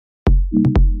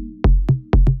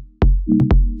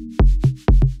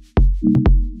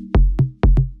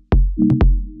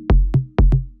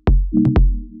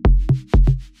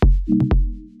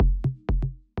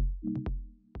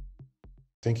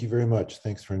Thank you very much.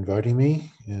 Thanks for inviting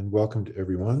me, and welcome to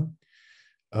everyone.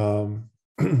 Um,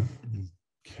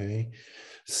 okay,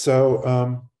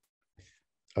 so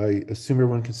I assume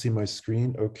everyone can see my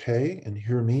screen okay and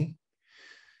hear me.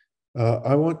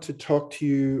 I want to talk to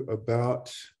you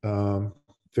about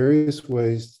various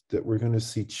ways that we're going to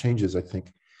see changes, I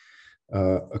think,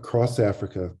 across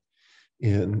Africa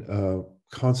in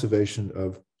conservation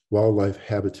of wildlife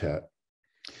habitat.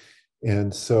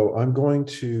 And so I'm going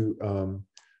to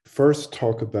first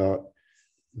talk about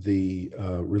the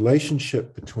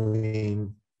relationship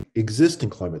between existing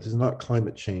climate. This is not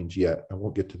climate change yet. I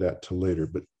won't get to that till later,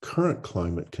 but current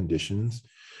climate conditions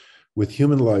with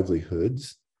human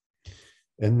livelihoods,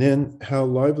 and then how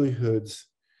livelihoods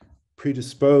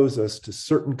predispose us to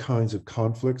certain kinds of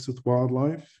conflicts with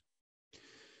wildlife.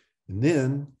 And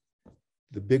then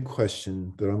the big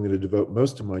question that I'm going to devote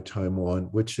most of my time on,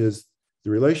 which is the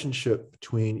relationship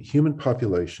between human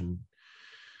population,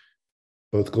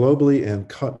 both globally and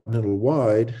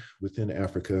continental-wide within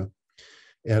Africa,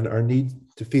 and our need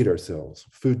to feed ourselves,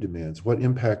 food demands, what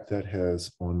impact that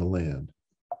has on the land.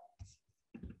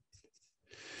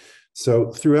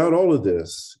 So throughout all of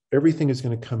this, everything is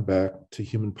going to come back to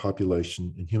human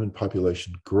population and human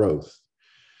population growth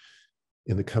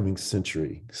in the coming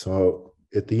century. So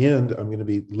at the end, I'm going to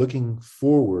be looking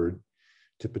forward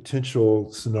to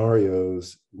potential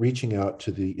scenarios reaching out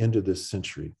to the end of this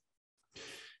century.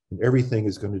 And everything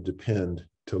is going to depend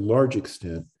to a large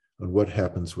extent on what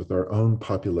happens with our own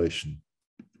population.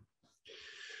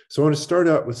 So I want to start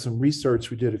out with some research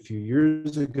we did a few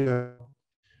years ago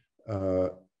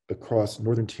across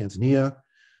northern Tanzania,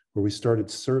 where we started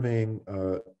surveying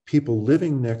people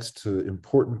living next to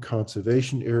important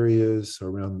conservation areas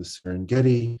around the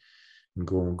Serengeti,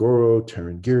 Ngorongoro,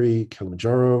 Tarangire,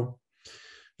 Kilimanjaro,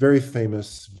 very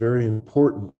famous, very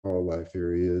important wildlife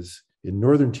areas in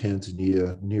northern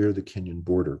Tanzania near the Kenyan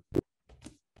border.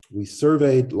 We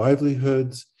surveyed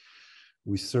livelihoods,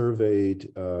 we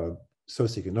surveyed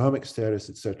socioeconomic status,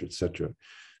 et cetera, et cetera.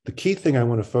 The key thing I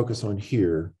want to focus on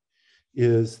here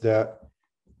is that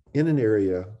in an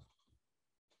area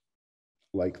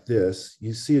like this,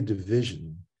 you see a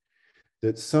division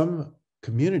that some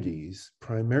communities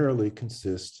primarily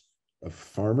consist of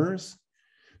farmers.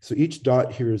 So each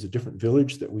dot here is a different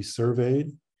village that we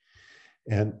surveyed.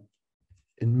 And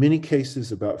in many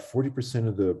cases, about 40%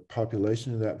 of the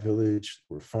population of that village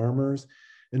were farmers,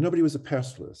 and nobody was a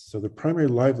pastoralist. So the primary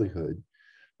livelihood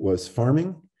was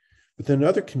farming, but then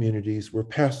other communities were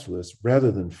pastoralists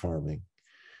rather than farming.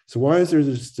 So why is there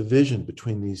this division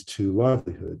between these two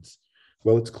livelihoods?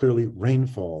 Well, it's clearly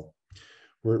rainfall.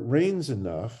 Where it rains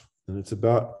enough, and it's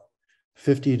about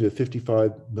 50 to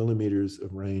 55 millimeters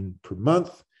of rain per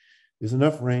month, is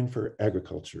enough rain for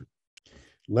agriculture.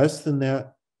 Less than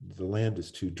that, the land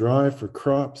is too dry for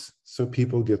crops, so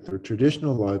people get their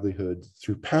traditional livelihood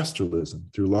through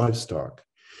pastoralism, through livestock.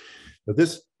 Now,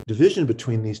 this division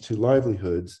between these two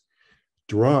livelihoods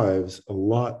drives a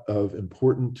lot of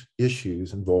important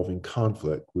issues involving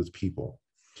conflict with people.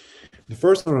 The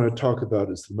first one I want to talk about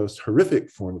is the most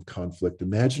horrific form of conflict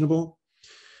imaginable,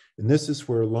 and this is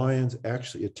where lions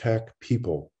actually attack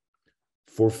people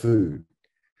for food.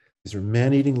 These are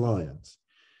man-eating lions.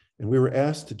 And we were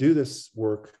asked to do this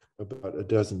work about a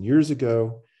dozen years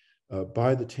ago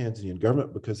by the Tanzanian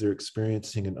government because they're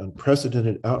experiencing an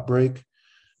unprecedented outbreak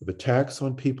of attacks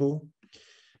on people.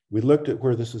 We looked at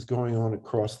where this is going on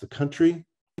across the country.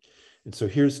 And so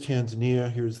here's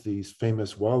Tanzania, here's these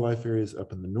famous wildlife areas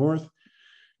up in the north.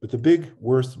 But the big,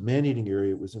 worst man-eating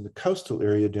area was in the coastal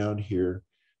area down here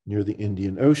near the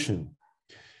Indian Ocean.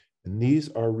 And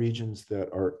these are regions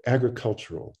that are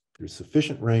agricultural. There's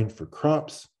sufficient rain for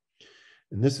crops.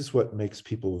 And this is what makes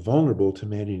people vulnerable to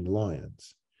man-eating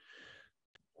lions.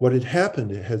 What had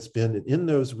happened has been in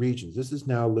those regions, this is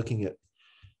now looking at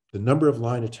the number of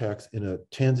lion attacks in a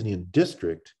Tanzanian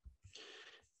district,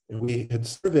 and we had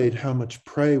surveyed how much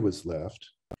prey was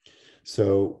left.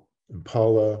 So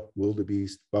impala,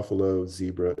 wildebeest, buffalo,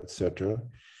 zebra, etc.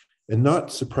 And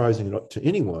not surprising to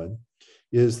anyone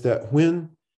is that when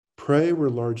prey were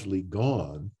largely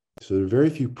gone, so there are very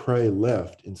few prey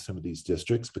left in some of these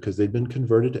districts because they'd been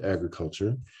converted to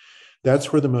agriculture,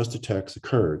 that's where the most attacks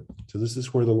occurred. So this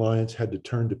is where the lions had to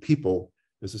turn to people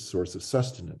as a source of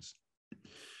sustenance.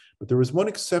 But there was one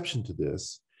exception to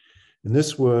this, and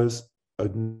this was a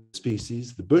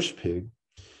species, the bush pig,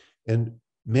 and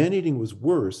man-eating was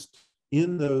worst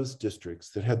in those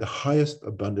districts that had the highest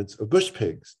abundance of bush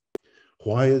pigs.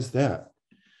 Why is that?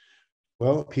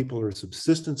 Well, people are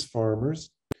subsistence farmers.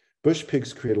 Bush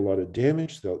pigs create a lot of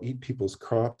damage. They'll eat people's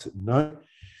crops at night.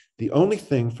 The only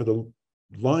thing for the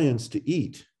lions to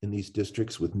eat in these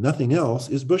districts with nothing else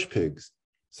is bush pigs.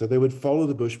 So they would follow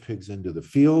the bush pigs into the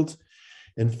fields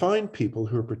and find people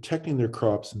who are protecting their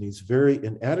crops in these very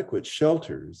inadequate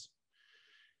shelters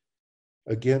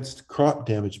against crop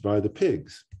damage by the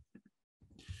pigs.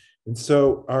 And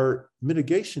so our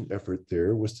mitigation effort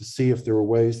there was to see if there were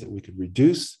ways that we could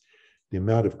reduce the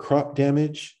amount of crop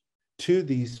damage to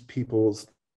these people's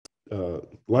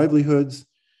livelihoods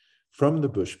from the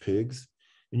bush pigs.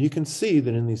 And you can see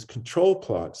that in these control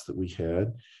plots that we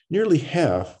had, nearly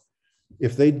half,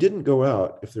 if they didn't go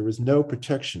out, if there was no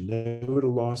protection, they would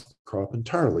have lost the crop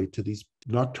entirely to these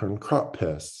nocturnal crop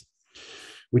pests.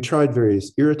 We tried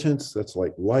various irritants, that's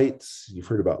like lights. You've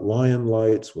heard about lion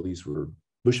lights. Well, these were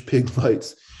bush pig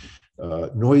lights,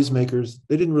 noisemakers.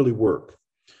 They didn't really work.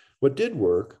 What did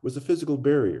work was a physical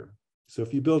barrier. So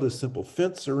if you build a simple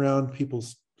fence around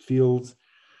people's fields,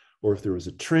 or if there was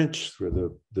a trench where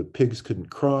the pigs couldn't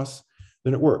cross,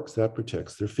 then it works. That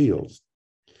protects their fields.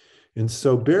 And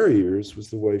so barriers was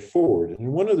the way forward. And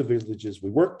in one of the villages we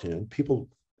worked in, people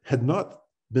had not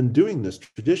been doing this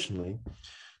traditionally,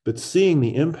 but seeing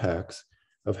the impacts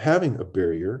of having a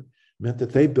barrier meant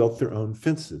that they built their own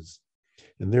fences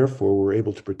and therefore were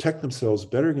able to protect themselves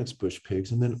better against bush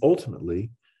pigs and then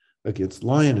ultimately against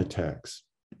lion attacks.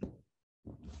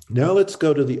 Now let's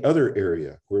go to the other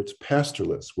area where it's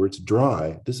pastureless, where it's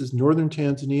dry. This is northern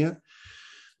Tanzania.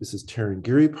 This is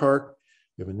Serengeti Park.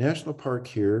 We have a national park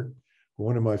here where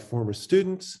one of my former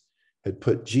students had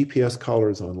put GPS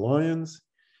collars on lions.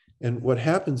 And what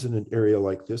happens in an area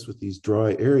like this with these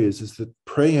dry areas is that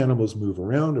prey animals move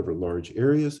around over large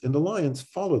areas and the lions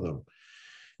follow them.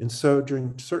 And so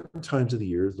during certain times of the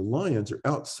year, the lions are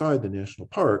outside the national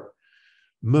park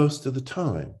most of the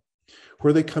time,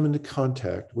 where they come into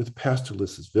contact with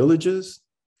pastoralist villages,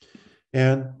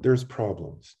 and there's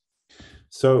problems.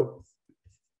 So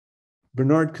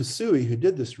Bernard Kasui, who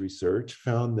did this research,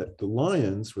 found that the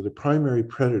lions were the primary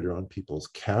predator on people's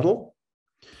cattle,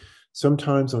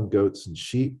 sometimes on goats and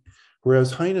sheep,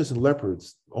 whereas hyenas and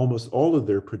leopards, almost all of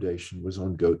their predation was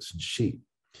on goats and sheep.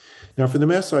 Now, for the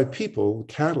Maasai people,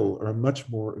 cattle are a much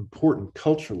more important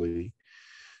culturally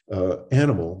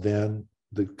animal than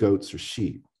the goats or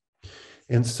sheep.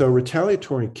 And so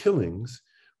retaliatory killings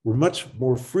were much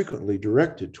more frequently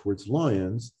directed towards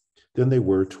lions than they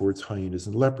were towards hyenas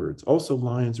and leopards. Also,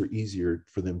 lions are easier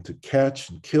for them to catch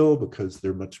and kill because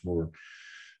they're much more,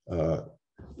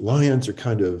 lions are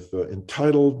kind of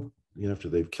entitled, you know, after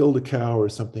they've killed a cow or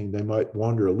something, they might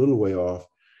wander a little way off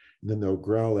and then they'll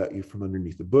growl at you from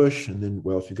underneath the bush. And then,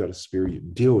 well, if you've got a spear, you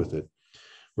can deal with it.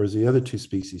 Whereas the other two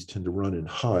species tend to run and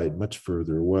hide much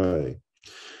further away.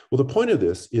 Well, the point of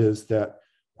this is that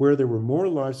where there were more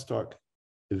livestock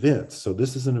events, so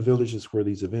this is in the villages where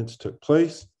these events took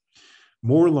place,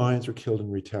 more lions were killed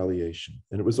in retaliation.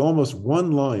 And it was almost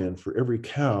one lion for every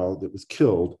cow that was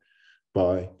killed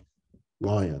by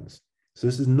lions. So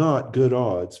this is not good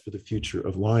odds for the future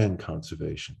of lion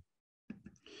conservation.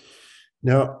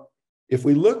 Now, if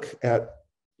we look at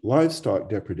livestock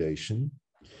depredation,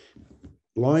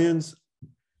 lions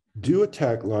do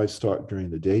attack livestock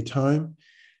during the daytime,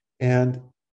 and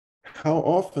how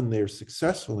often they're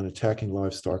successful in attacking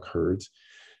livestock herds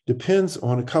depends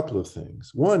on a couple of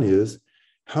things. One is,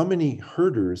 how many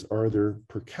herders are there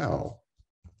per cow?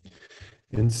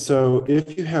 And so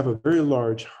if you have a very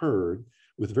large herd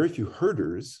with very few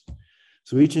herders,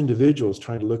 so each individual is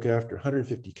trying to look after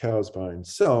 150 cows by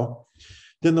himself,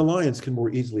 then the lions can more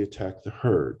easily attack the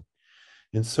herd.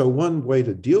 And so one way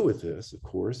to deal with this, of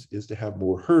course, is to have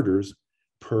more herders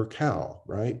per cow,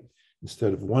 right?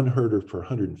 Instead of one herder per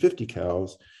 150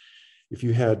 cows, if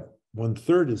you had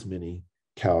 1/3 as many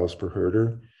cows per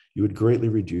herder, you would greatly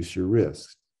reduce your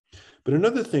risk. But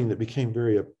another thing that became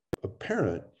very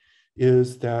apparent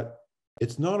is that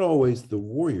it's not always the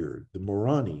warrior, the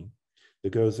Morani,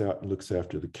 that goes out and looks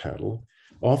after the cattle.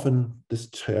 Often this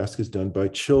task is done by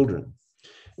children.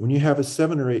 When you have a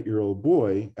 7 or 8-year-old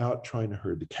boy out trying to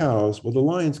herd the cows, well, the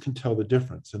lions can tell the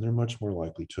difference and they're much more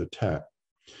likely to attack.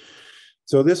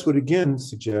 So this would again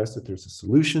suggest that there's a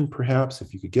solution, perhaps,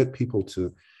 if you could get people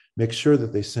to make sure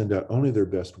that they send out only their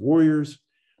best warriors.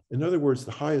 In other words,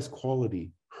 the highest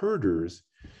quality herders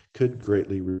could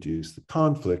greatly reduce the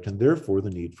conflict and therefore the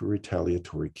need for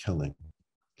retaliatory killing.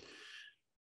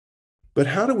 But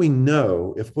how do we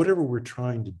know if whatever we're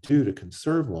trying to do to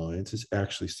conserve lions is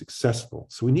actually successful?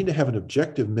 So we need to have an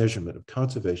objective measurement of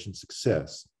conservation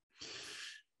success.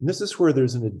 And this is where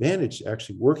there's an advantage to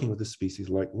actually working with a species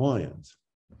like lions,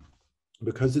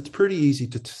 because it's pretty easy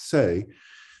to say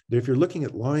that if you're looking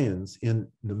at lions in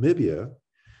Namibia,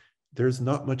 there's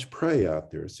not much prey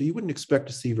out there. So you wouldn't expect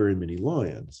to see very many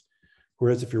lions.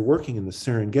 Whereas if you're working in the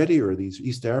Serengeti or these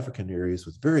East African areas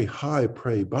with very high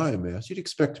prey biomass, you'd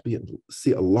expect to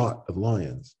see a lot of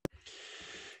lions.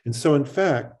 And so in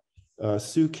fact,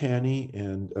 Sue Canny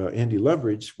and Andy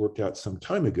Leveridge worked out some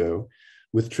time ago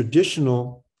with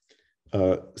traditional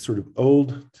sort of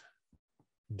old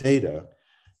data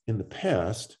in the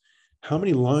past, how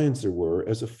many lions there were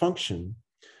as a function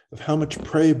of how much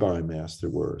prey biomass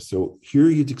there were. So here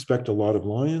you'd expect a lot of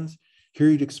lions, here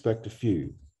you'd expect a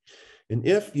few. And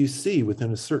if you see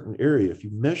within a certain area, if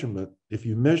you measure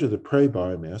the prey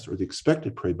biomass or the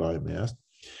expected prey biomass,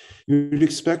 you'd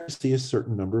expect to see a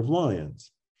certain number of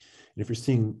lions. And if you're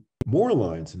seeing more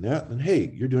lions than that, then hey,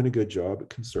 you're doing a good job at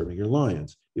conserving your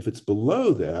lions. If it's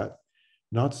below that,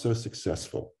 not so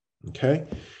successful, okay?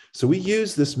 So we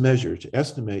use this measure to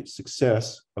estimate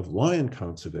success of lion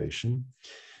conservation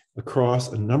across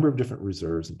a number of different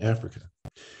reserves in Africa.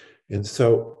 And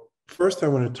so first I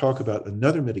want to talk about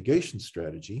another mitigation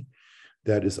strategy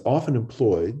that is often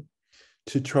employed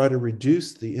to try to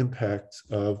reduce the impacts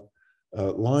of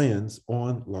lions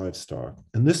on livestock.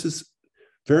 And this is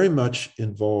very much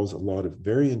involves a lot of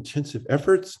very intensive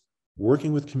efforts,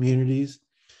 working with communities,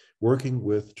 working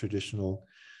with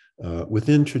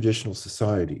within traditional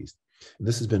societies. And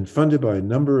this has been funded by a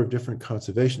number of different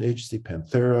conservation agencies,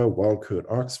 Panthera, Wild Crow at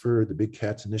Oxford, the Big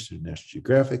Cats Initiative, National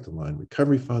Geographic, the Lion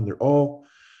Recovery Fund. They're all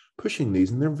pushing these,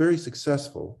 and they're very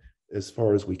successful as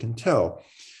far as we can tell.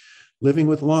 Living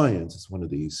with Lions is one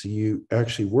of these. So you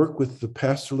actually work with the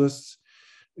pastoralists,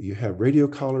 you have radio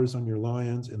collars on your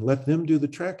lions and let them do the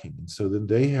tracking. And so then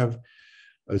they have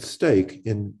a stake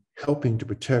in helping to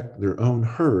protect their own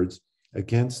herds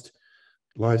against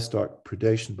livestock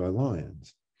predation by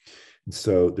lions. And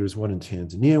so there's one in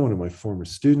Tanzania, one of my former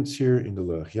students here,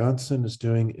 Ingela Janssen, is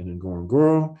doing in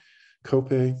Ngorongoro,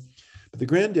 Kope. But the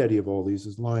granddaddy of all these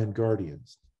is Lion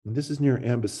Guardians. And this is near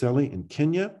Amboseli in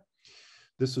Kenya.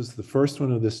 This was the first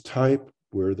one of this type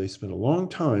where they spent a long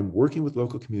time working with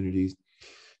local communities,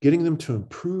 getting them to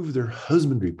improve their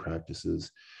husbandry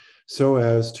practices so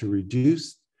as to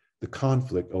reduce the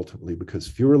conflict ultimately, because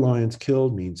fewer lions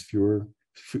killed means fewer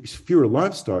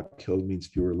livestock killed means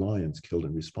fewer lions killed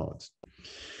in response.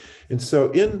 And so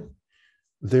in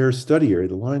their study area,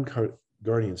 the Lion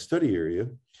Guardian study area,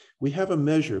 we have a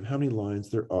measure of how many lions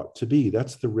there ought to be.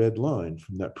 That's the red line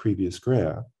from that previous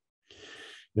graph.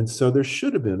 And so there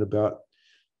should have been about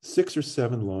 6 or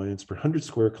 7 lions per 100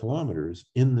 square kilometers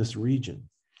in this region.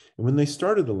 And when they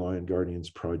started the Lion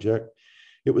Guardians project,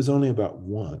 it was only about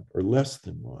 1 or less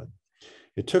than 1.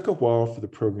 It took a while for the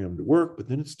program to work, but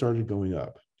then it started going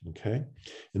up, okay?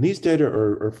 And these data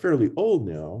are fairly old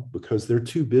now because they're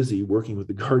too busy working with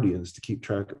the Guardians to keep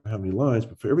track of how many lions,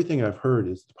 but for everything I've heard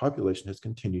is the population has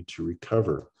continued to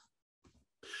recover.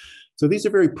 So these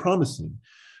are very promising.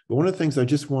 But one of the things I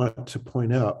just want to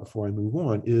point out before I move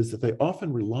on is that they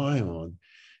often rely on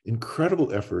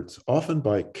incredible efforts, often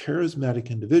by charismatic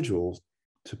individuals,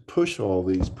 to push all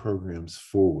these programs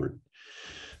forward.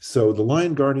 So the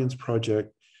Lion Guardians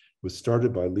project was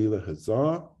started by Leila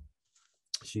Hazza.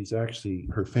 She's actually,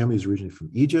 her family is originally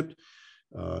from Egypt.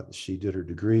 She did her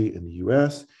degree in the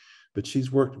US, but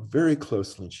she's worked very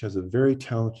closely and she has a very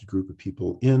talented group of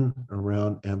people in and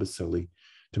around Amboseli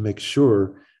to make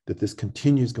sure that this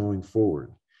continues going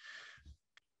forward.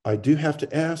 I do have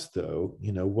to ask though,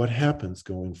 what happens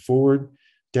going forward,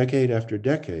 decade after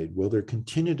decade? Will there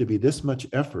continue to be this much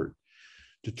effort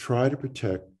to try to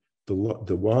protect the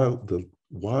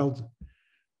wild,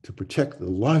 to protect the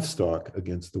livestock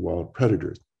against the wild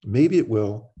predators? Maybe it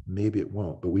will, maybe it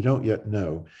won't, but we don't yet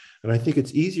know. And I think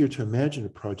it's easier to imagine a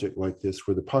project like this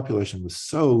where the population was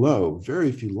so low,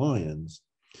 very few lions,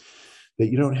 that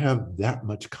you don't have that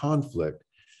much conflict.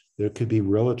 There could be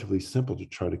relatively simple to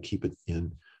try to keep it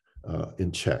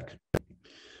in check.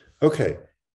 Okay,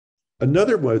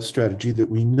 another strategy that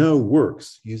we know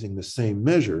works using the same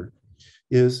measure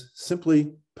is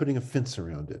simply putting a fence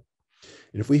around it.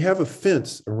 And if we have a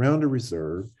fence around a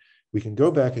reserve, we can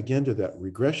go back again to that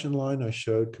regression line I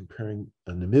showed comparing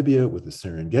Namibia with the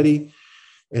Serengeti,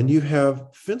 and you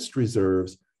have fenced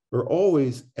reserves are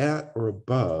always at or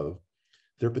above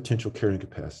their potential carrying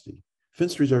capacity.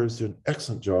 Fenced reserves do an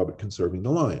excellent job at conserving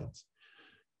the lions.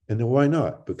 And then why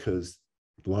not? Because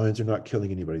lions are not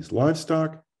killing anybody's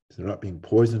livestock, they're not being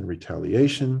poisoned in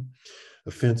retaliation.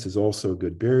 A fence is also a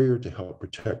good barrier to help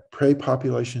protect prey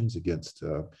populations against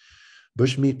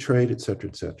bushmeat trade, et cetera,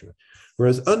 et cetera.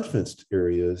 Whereas unfenced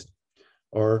areas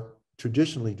are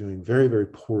traditionally doing very, very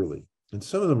poorly. And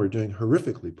some of them are doing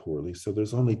horrifically poorly. So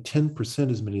there's only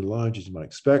 10% as many lions as you might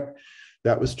expect.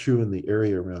 That was true in the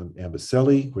area around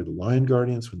Amboseli, where the Lion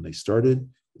Guardians, when they started,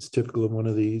 it's typical of one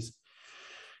of these.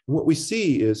 And what we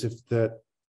see is if that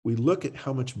we look at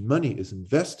how much money is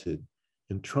invested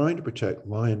in trying to protect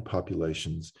lion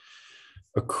populations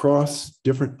across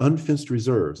different unfenced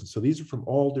reserves. And so these are from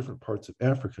all different parts of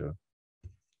Africa,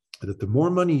 that the more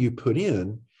money you put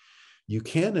in, you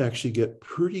can actually get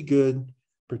pretty good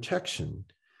protection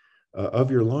of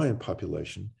your lion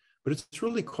population, but it's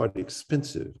really quite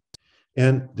expensive.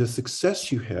 And the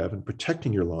success you have in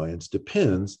protecting your lions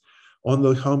depends on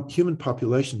the human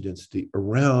population density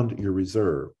around your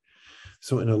reserve.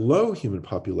 So in a low human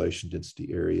population density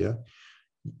area,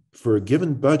 for a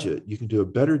given budget, you can do a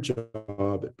better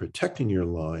job at protecting your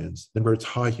lions than where it's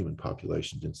high human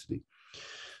population density.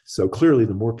 So clearly,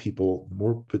 the more people, the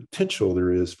more potential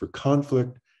there is for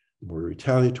conflict, the more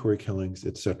retaliatory killings,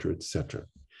 et cetera, et cetera.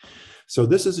 So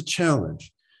this is a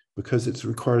challenge because it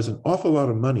requires an awful lot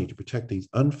of money to protect these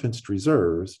unfenced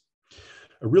reserves,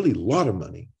 a really lot of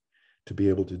money to be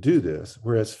able to do this,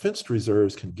 whereas fenced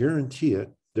reserves can guarantee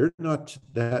it. They're not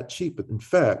that cheap, but in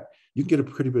fact, you can get a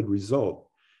pretty good result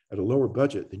at a lower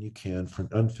budget than you can for an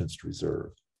unfenced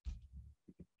reserve.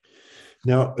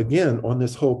 Now, again, on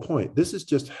this whole point, this is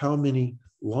just how many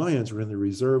lions were in the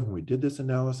reserve when we did this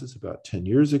analysis about 10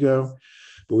 years ago,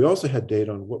 but we also had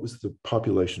data on what was the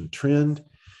population trend.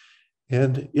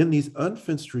 And in these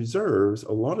unfenced reserves,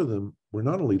 a lot of them were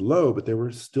not only low, but they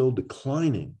were still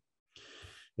declining.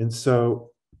 And so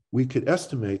we could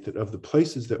estimate that of the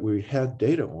places that we had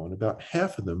data on, about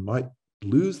half of them might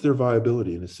lose their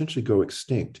viability and essentially go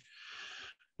extinct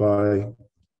by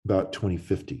about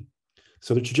 2050.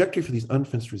 So the trajectory for these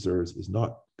unfenced reserves is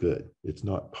not good. It's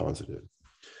not positive.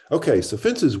 Okay, so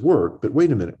fences work, but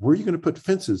wait a minute, where are you going to put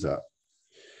fences up?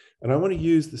 And I want to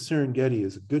use the Serengeti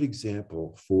as a good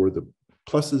example for the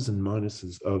pluses and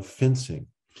minuses of fencing.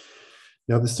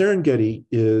 Now, the Serengeti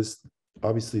is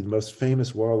obviously the most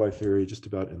famous wildlife area just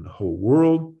about in the whole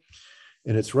world,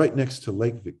 and it's right next to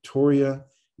Lake Victoria.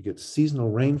 You get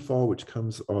seasonal rainfall, which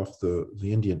comes off the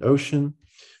Indian Ocean,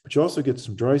 but you also get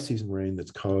some dry season rain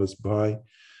that's caused by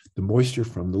the moisture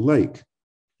from the lake.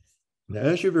 Now,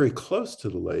 as you're very close to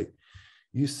the lake,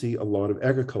 you see a lot of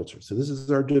agriculture. So this is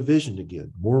our division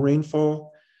again, more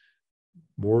rainfall,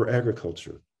 more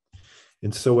agriculture.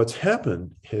 And so what's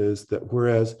happened is that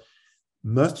whereas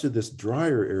much of this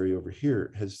drier area over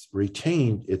here has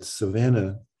retained its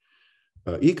savanna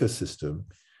ecosystem,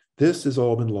 this has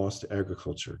all been lost to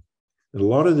agriculture. And a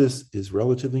lot of this is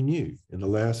relatively new. In the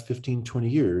last 15, 20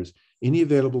 years, any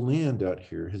available land out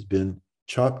here has been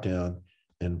chopped down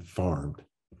and farmed.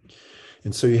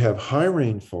 And so you have high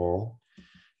rainfall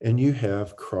and you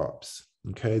have crops.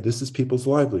 Okay, this is people's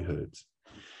livelihoods.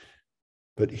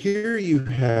 But here you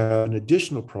have an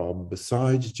additional problem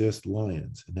besides just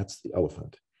lions, and that's the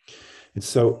elephant. And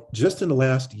so just in the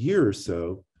last year or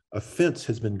so, a fence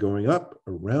has been going up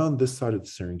around this side of the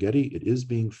Serengeti. It is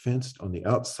being fenced on the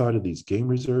outside of these game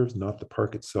reserves, not the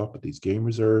park itself, but these game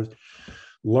reserves,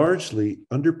 largely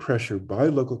under pressure by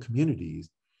local communities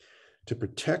to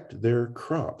protect their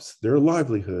crops, their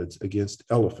livelihoods against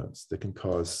elephants that can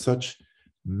cause such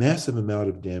massive amount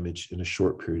of damage in a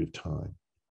short period of time.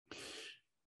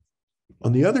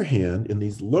 On the other hand, in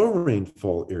these low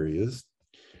rainfall areas,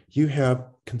 you have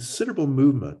considerable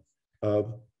movement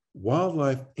of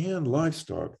wildlife and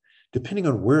livestock, depending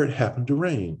on where it happened to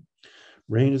rain.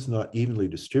 Rain is not evenly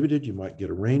distributed. You might get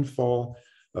a rainfall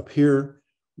up here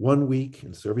 1 week,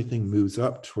 and so everything moves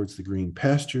up towards the green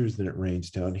pastures, then it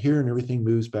rains down here, and everything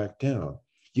moves back down.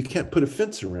 You can't put a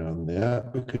fence around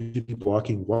that because you'd be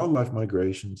blocking wildlife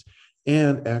migrations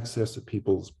and access of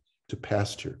people to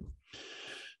pasture.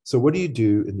 So what do you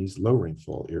do in these low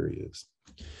rainfall areas?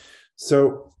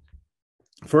 So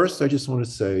first, I just want to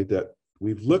say that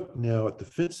we've looked now at the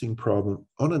fencing problem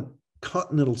on a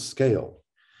continental scale.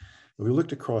 We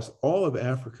looked across all of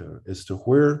Africa as to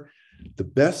where the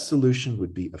best solution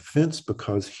would be a fence,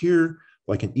 because here,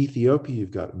 like in Ethiopia,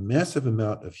 you've got a massive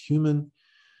amount of human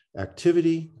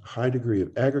activity, high degree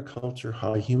of agriculture,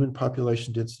 high human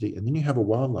population density, and then you have a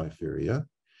wildlife area.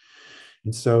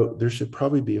 And so there should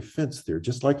probably be a fence there,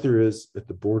 just like there is at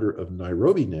the border of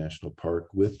Nairobi National Park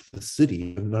with the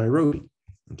city of Nairobi,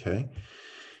 okay?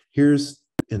 Here's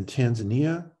in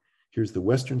Tanzania, here's the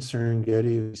Western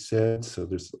Serengeti, we said, so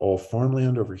there's all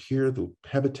farmland over here, the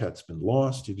habitat's been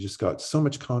lost, you've just got so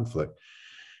much conflict.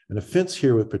 And a fence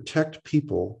here would protect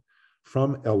people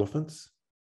from elephants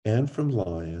and from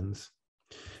lions,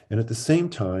 and at the same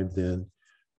time then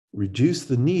reduce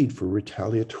the need for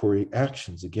retaliatory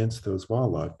actions against those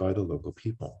wildlife by the local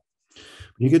people.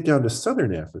 When you get down to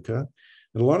Southern Africa,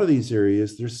 in a lot of these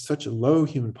areas, there's such a low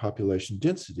human population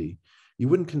density, you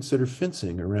wouldn't consider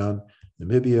fencing around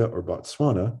Namibia or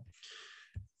Botswana.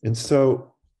 And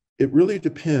so it really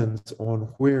depends on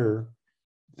where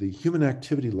the human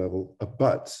activity level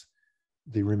abuts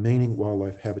the remaining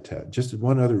wildlife habitat. Just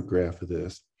one other graph of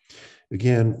this.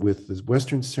 Again, with the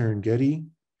Western Serengeti,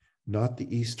 not the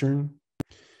Eastern,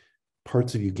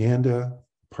 parts of Uganda,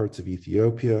 parts of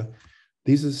Ethiopia,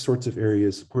 these are the sorts of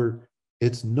areas where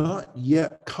it's not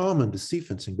yet common to see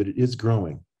fencing, but it is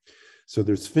growing. So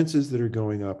there's fences that are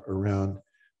going up around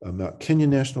Mount Kenya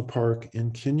National Park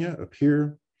in Kenya up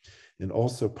here, and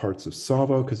also parts of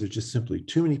Tsavo, because there's just simply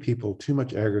too many people, too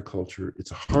much agriculture.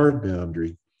 It's a hard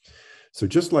boundary. So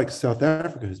just like South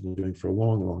Africa has been doing for a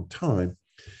long, long time,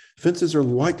 fences are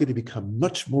likely to become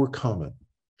much more common.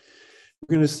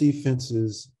 We're going to see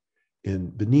fences in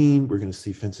Benin. We're going to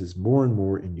see fences more and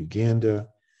more in Uganda,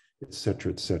 et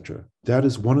cetera, et cetera. That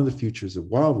is one of the futures of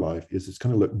wildlife, is it's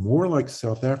going to look more like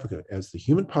South Africa as the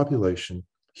human population,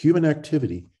 human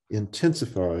activity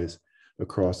intensifies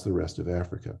across the rest of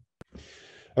Africa.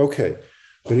 Okay,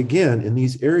 but again, in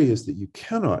these areas that you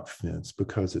cannot fence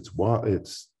because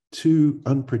it's too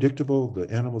unpredictable, the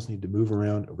animals need to move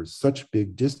around over such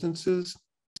big distances,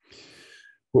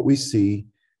 what we see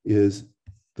is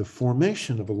the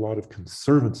formation of a lot of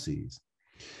conservancies.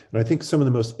 And I think some of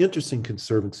the most interesting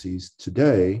conservancies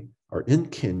today are in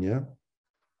Kenya,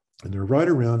 and they're right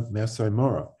around Masai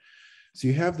Mara. So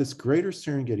you have this greater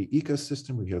Serengeti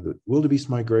ecosystem where you have the wildebeest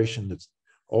migration that's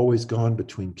always gone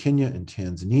between Kenya and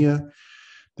Tanzania.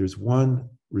 There's one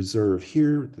reserve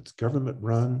here that's government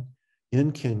run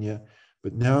in Kenya,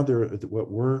 but now there are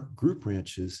what were group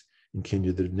ranches in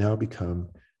Kenya that have now become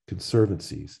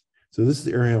conservancies. So this is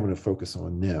the area I'm going to focus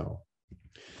on now.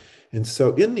 And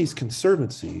so in these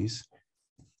conservancies,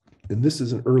 and this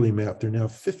is an early map, there are now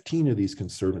 15 of these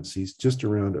conservancies just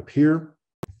around up here.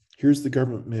 Here's the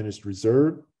government managed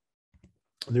reserve.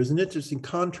 And there's an interesting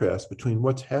contrast between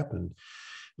what's happened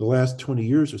the last 20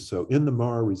 years or so in the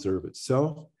Mara Reserve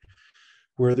itself,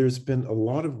 where there's been a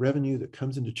lot of revenue that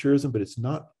comes into tourism, but it's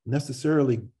not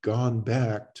necessarily gone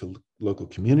back to local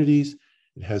communities.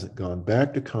 It hasn't gone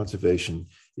back to conservation.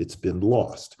 It's been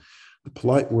lost. The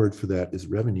polite word for that is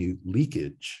revenue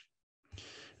leakage.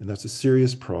 And that's a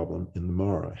serious problem in the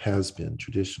Mara, has been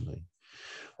traditionally.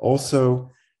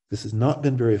 Also, this has not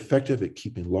been very effective at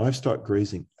keeping livestock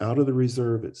grazing out of the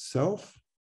reserve itself.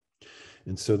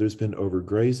 And so there's been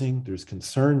overgrazing. There's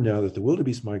concern now that the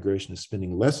wildebeest migration is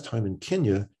spending less time in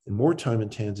Kenya and more time in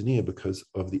Tanzania because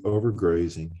of the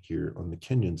overgrazing here on the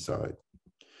Kenyan side.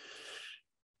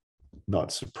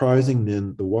 Not surprising,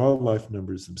 then the wildlife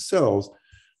numbers themselves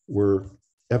were,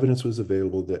 evidence was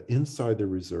available that inside the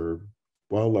reserve,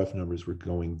 wildlife numbers were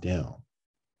going down.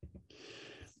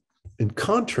 In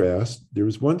contrast, there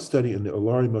was one study in the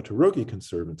Olari Motorogi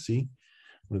Conservancy,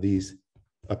 one of these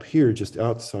up here just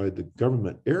outside the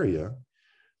government area,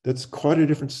 that's quite a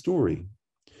different story.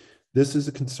 This is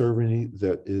a conservancy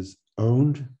that is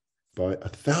owned by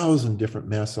 1,000 different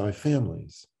Maasai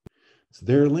families. It's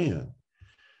their land.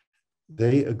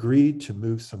 They agreed to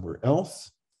move somewhere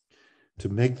else to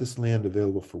make this land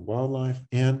available for wildlife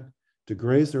and to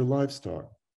graze their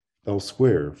livestock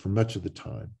elsewhere for much of the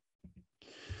time.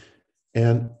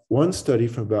 And one study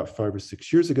from about 5 or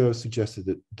 6 years ago suggested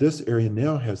that this area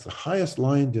now has the highest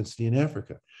lion density in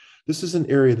Africa. This is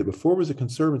an area that before was a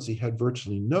conservancy had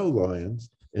virtually no lions,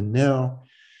 and now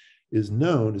is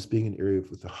known as being an area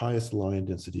with the highest lion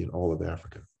density in all of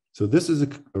Africa. So this is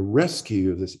a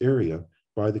rescue of this area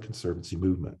by the conservancy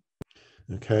movement.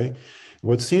 Okay. And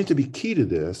what seems to be key to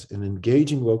this and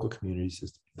engaging local communities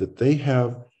is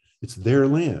that it's their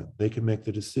land. They can make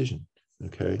the decision.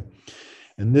 Okay.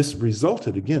 And this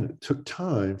resulted, again, it took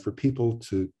time for people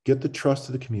to get the trust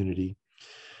of the community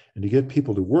and to get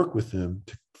people to work with them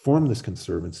to form this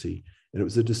conservancy. And it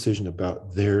was a decision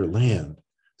about their land.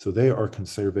 So they are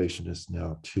conservationists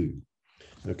now too.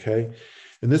 Okay.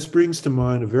 And this brings to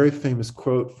mind a very famous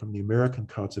quote from the American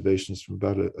conservationists from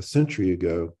about a century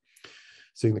ago,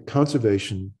 saying that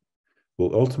conservation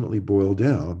will ultimately boil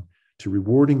down to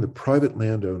rewarding the private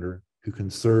landowner who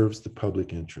conserves the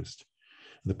public interest.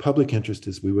 And the public interest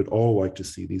is we would all like to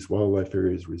see these wildlife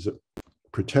areas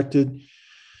protected,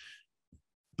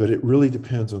 but it really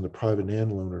depends on the private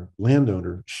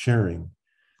landowner sharing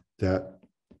that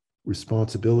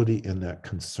responsibility and that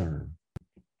concern.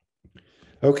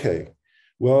 Okay,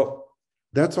 well,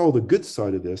 that's all the good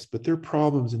side of this, but there are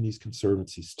problems in these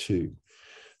conservancies too.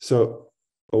 So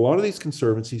a lot of these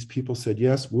conservancies, people said,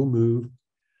 yes, we'll move,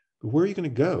 but where are you going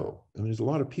to go? I mean, there's a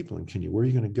lot of people in Kenya. Where are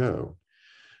you going to go?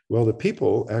 Well, the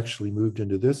people actually moved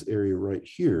into this area right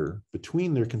here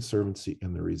between their conservancy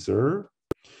and the reserve.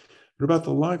 What about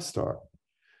the livestock?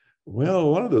 Well, a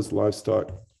lot of those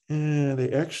livestock, they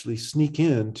actually sneak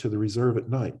into the reserve at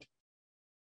night.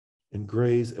 and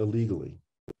graze illegally.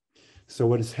 So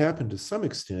what has happened to some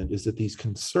extent is that these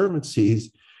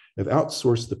conservancies have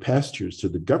outsourced the pastures to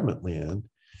the government land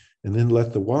and then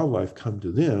let the wildlife come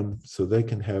to them so they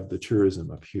can have the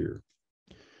tourism up here.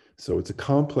 So it's a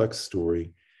complex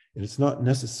story, and it's not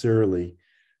necessarily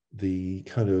the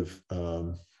kind of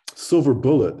silver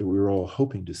bullet that we were all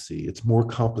hoping to see. It's more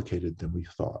complicated than we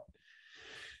thought.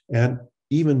 And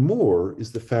even more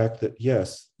is the fact that,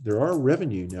 yes, there are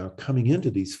revenue now coming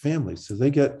into these families. So they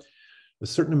get a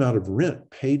certain amount of rent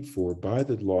paid for by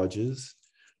the lodges,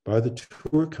 by the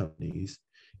tour companies,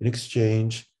 in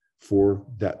exchange for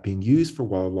that being used for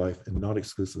wildlife and not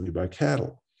exclusively by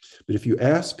cattle. But if you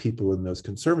ask people in those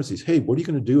conservancies, hey, what are you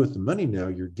going to do with the money now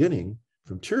you're getting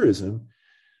from tourism?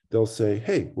 They'll say,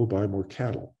 hey, we'll buy more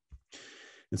cattle.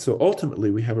 And so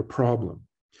ultimately we have a problem.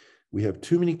 We have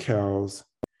too many cows,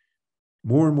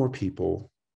 more and more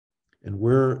people, and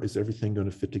where is everything going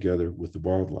to fit together with the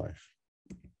wildlife?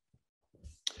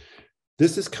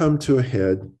 This has come to a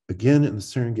head again in the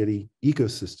Serengeti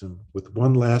ecosystem with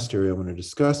one last area I want to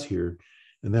discuss here,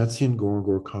 and that's the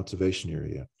Ngorongoro Conservation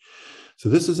Area. So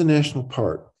this is a national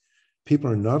park.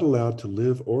 People are not allowed to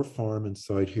live or farm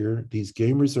inside here. These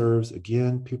game reserves,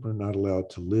 again, people are not allowed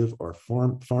to live or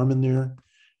farm in there.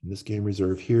 In this game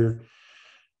reserve here,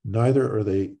 neither are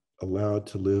they allowed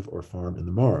to live or farm in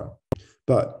the Mara.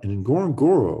 But in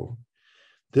Ngorongoro,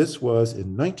 this was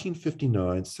in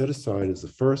 1959 set aside as the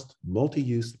first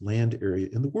multi-use land area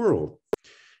in the world.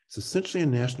 It's essentially a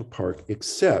national park,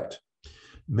 except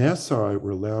Maasai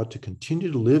were allowed to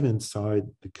continue to live inside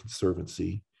the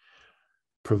conservancy,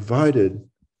 provided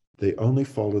they only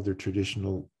followed their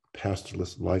traditional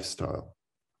pastoralist lifestyle.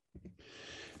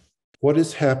 What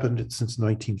has happened since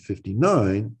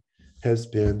 1959 has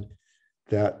been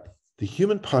that the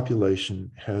human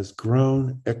population has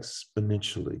grown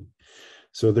exponentially.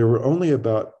 So there were only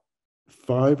about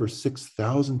 5,000 or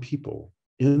 6,000 people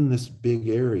in this big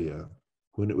area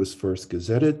when it was first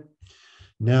gazetted.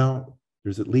 Now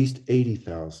there's at least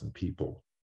 80,000 people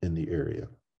in the area,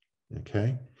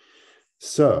 okay?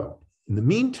 So in the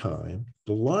meantime,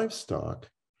 the livestock,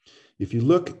 if you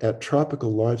look at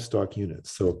tropical livestock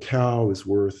units, so a cow is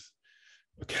worth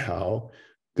a cow,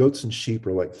 goats and sheep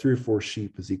are like 3 or 4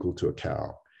 sheep is equal to a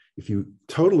cow. If you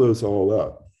total those all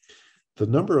up, the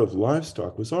number of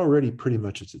livestock was already pretty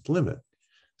much at its limit.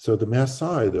 So the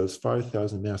Maasai, those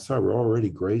 5,000 Maasai were already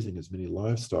grazing as many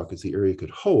livestock as the area could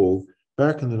hold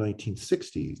back in the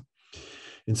 1960s.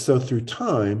 And so through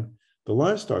time, the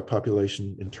livestock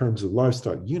population in terms of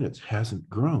livestock units hasn't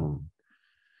grown,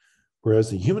 whereas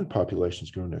the human population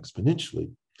has grown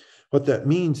exponentially. What that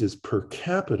means is per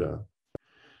capita,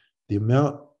 the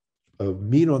amount of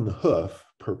meat on the hoof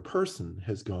per person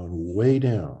has gone way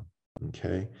down,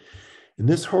 okay? And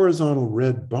this horizontal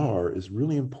red bar is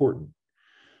really important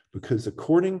because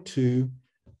according to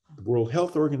the World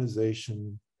Health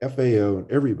Organization, FAO,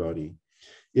 and everybody,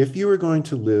 if you are going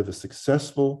to live a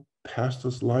successful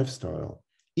pastoralist lifestyle,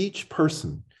 each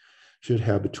person should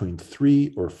have between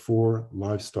 3 or 4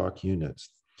 livestock units.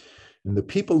 And the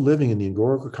people living in the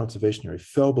Ngorongoro Conservation Area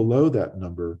fell below that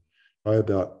number by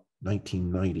about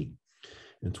 1990.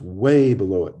 It's way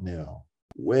below it now,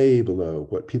 way below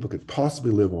what people could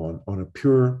possibly live on a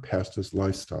pure pastoralist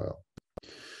lifestyle.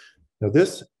 Now,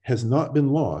 this has not been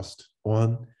lost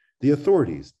on the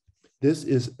authorities. This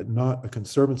is not a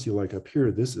conservancy like up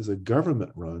here. This is a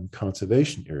government-run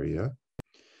conservation area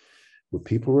where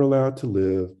people were allowed to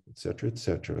live, et cetera, et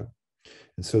cetera.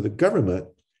 And so the government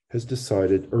has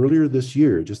decided earlier this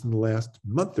year, just in the last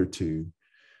month or two,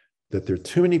 that there are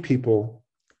too many people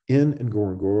in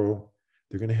Ngorongoro.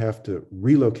 They're going to have to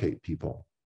relocate people,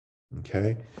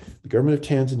 okay? The government of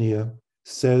Tanzania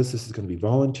says this is going to be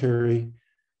voluntary.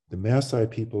 The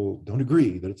Maasai people don't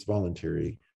agree that it's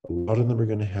voluntary. A lot of them are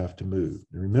going to have to move.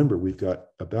 And remember, we've got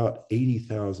about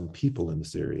 80,000 people in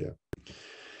this area.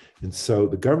 And so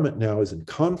the government now is in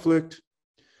conflict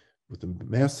with the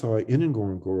Maasai in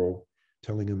Ngorongoro,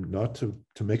 telling them not to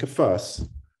make a fuss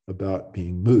about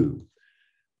being moved.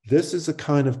 This is a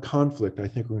kind of conflict I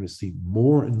think we're going to see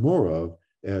more and more of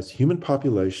as human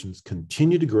populations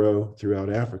continue to grow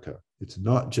throughout Africa. It's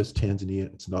not just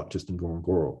Tanzania, it's not just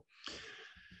Ngorongoro.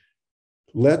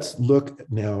 Let's look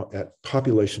now at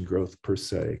population growth per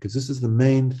se, because this is the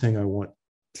main thing I want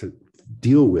to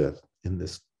deal with in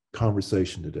this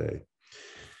conversation today.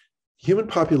 Human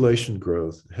population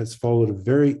growth has followed a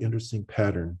very interesting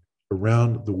pattern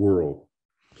around the world.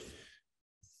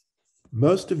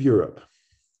 Most of Europe,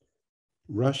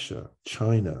 Russia,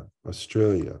 China,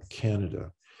 Australia,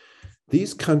 Canada,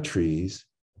 these countries,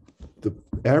 the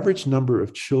average number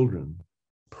of children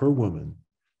per woman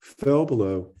fell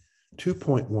below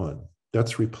 2.1,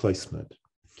 that's replacement.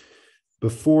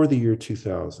 Before the year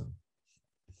 2000,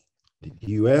 the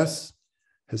US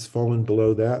has fallen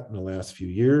below that in the last few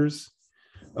years.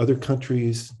 Other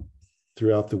countries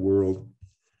throughout the world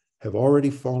have already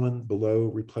fallen below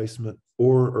replacement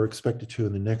or are expected to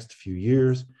in the next few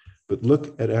years. But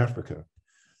look at Africa.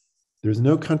 There's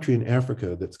no country in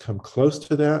Africa that's come close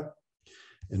to that.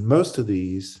 And most of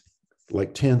these,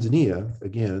 like Tanzania,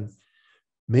 again,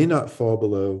 may not fall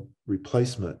below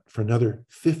replacement for another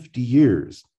 50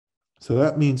 years. So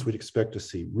that means we'd expect to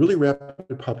see really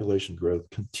rapid population growth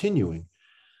continuing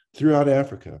throughout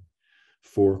Africa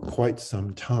for quite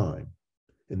some time.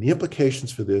 And the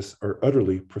implications for this are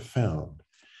utterly profound.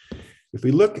 If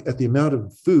we look at the amount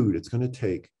of food it's going to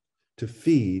take to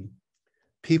feed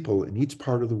people in each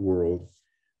part of the world,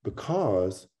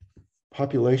 because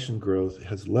population growth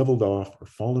has leveled off or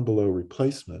fallen below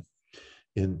replacement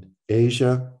in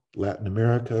Asia, Latin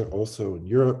America, also in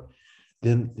Europe,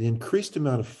 then the increased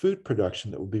amount of food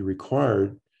production that will be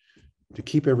required to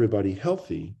keep everybody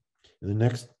healthy in the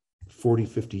next 40,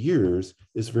 50 years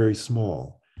is very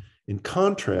small. In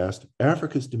contrast,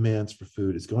 Africa's demands for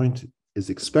food is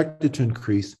expected to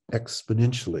increase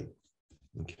exponentially.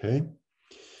 Okay?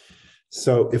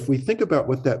 So if we think about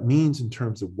what that means in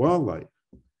terms of wildlife,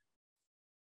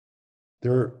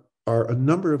 there are a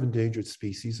number of endangered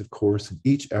species, of course, in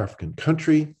each African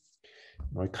country.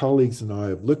 My colleagues and I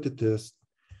have looked at this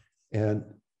and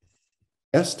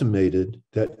estimated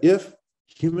that if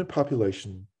human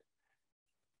population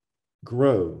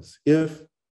grows, if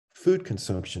food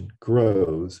consumption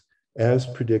grows as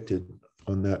predicted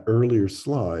on that earlier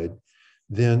slide,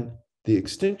 then the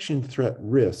extinction threat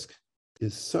risk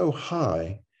is so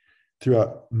high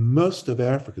throughout most of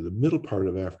Africa, the middle part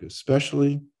of Africa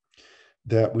especially,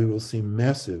 that we will see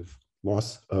massive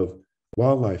loss of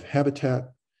wildlife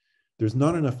habitat. There's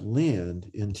not enough land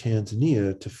in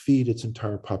Tanzania to feed its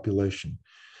entire population.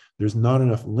 There's not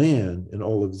enough land in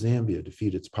all of Zambia to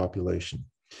feed its population.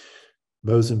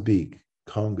 Mozambique,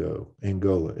 Congo,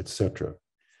 Angola, etc.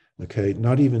 Okay,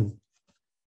 not even,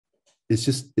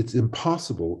 it's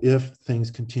impossible if things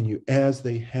continue as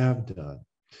they have done.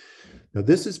 Now,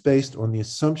 this is based on the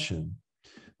assumption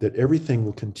that everything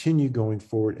will continue going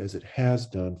forward as it has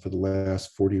done for the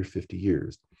last 40 or 50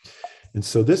 years. And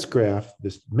so this graph,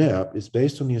 this map, is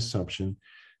based on the assumption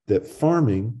that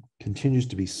farming continues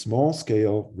to be small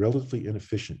scale, relatively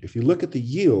inefficient. If you look at the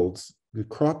yields, the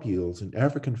crop yields in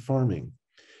African farming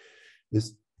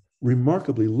is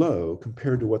remarkably low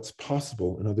compared to what's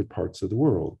possible in other parts of the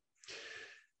world.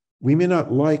 We may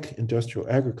not like industrial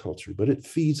agriculture, but it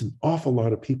feeds an awful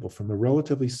lot of people from a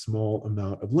relatively small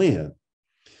amount of land.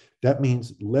 That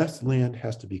means less land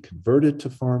has to be converted to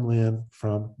farmland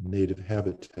from native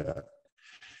habitat.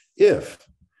 If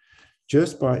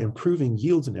just by improving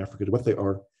yields in Africa to what they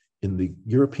are in the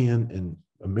European and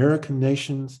American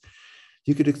nations,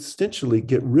 you could essentially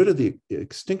get rid of the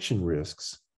extinction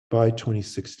risks by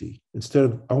 2060. Instead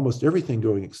of almost everything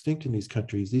going extinct in these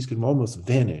countries, these can almost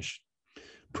vanish,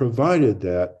 provided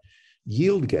that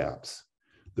yield gaps,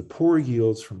 the poor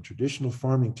yields from traditional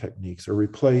farming techniques, are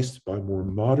replaced by more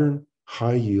modern,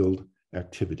 high yield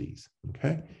activities.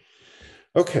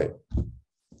 Okay.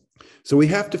 So we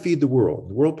have to feed the world.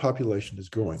 The world population is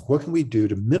growing. What can we do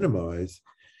to minimize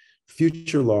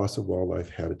future loss of wildlife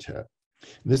habitat?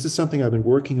 And this is something I've been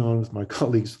working on with my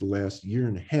colleagues for the last year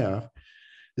and a half.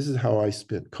 This is how I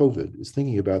spent COVID, is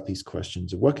thinking about these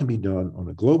questions of what can be done on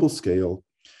a global scale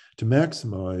to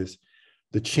maximize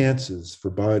the chances for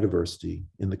biodiversity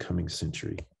in the coming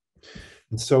century.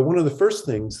 And so one of the first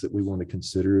things that we want to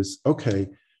consider is, okay,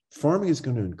 farming is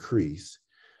going to increase,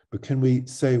 but can we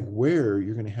say where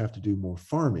you're going to have to do more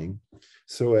farming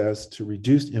so as to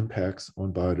reduce impacts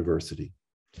on biodiversity?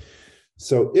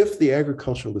 So if the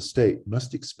agricultural estate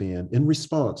must expand in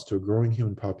response to a growing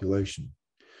human population,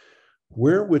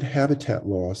 where would habitat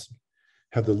loss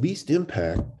have the least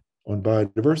impact on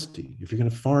biodiversity? If you're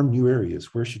going to farm new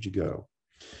areas, where should you go?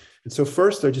 And so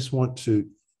first, I just want to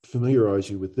familiarize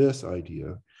you with this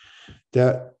idea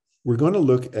that we're going to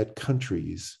look at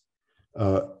countries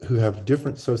who have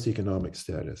different socioeconomic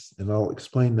status, and I'll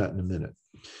explain that in a minute.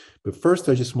 But first,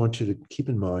 I just want you to keep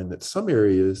in mind that some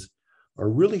areas are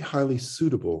really highly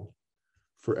suitable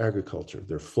for agriculture.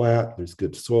 They're flat, there's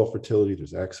good soil fertility,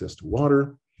 there's access to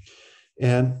water.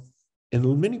 And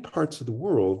in many parts of the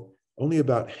world, only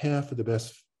about half of the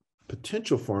best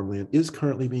potential farmland is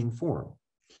currently being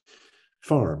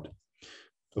farmed.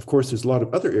 Of course, there's a lot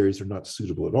of other areas that are not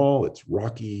suitable at all. It's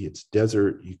rocky, it's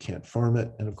desert, you can't farm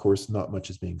it. And of course, not much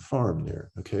is being farmed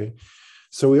there, okay?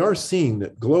 So we are seeing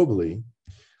that globally,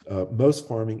 most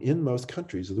farming in most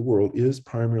countries of the world is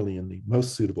primarily in the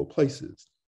most suitable places.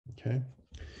 Okay.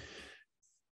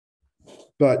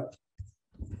 But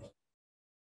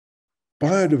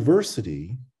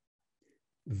biodiversity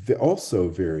also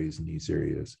varies in these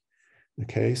areas.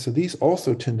 Okay, so these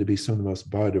also tend to be some of the most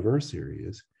biodiverse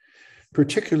areas,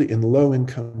 particularly in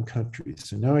low-income countries.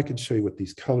 So now I can show you what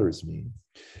these colors mean.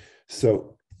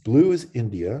 So blue is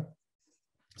India.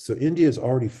 So India is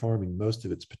already farming most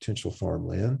of its potential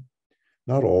farmland,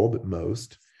 not all, but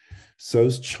most. So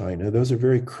is China. Those are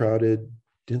very crowded,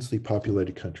 densely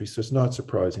populated countries. So it's not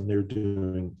surprising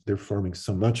they're farming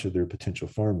so much of their potential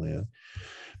farmland.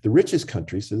 The richest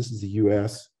countries, so this is the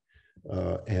US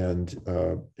and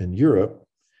Europe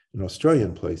and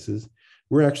Australian places,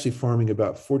 we're actually farming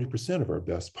about 40% of our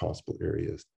best possible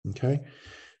areas, okay?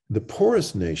 The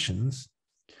poorest nations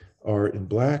are in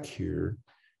black here,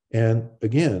 and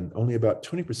again, only about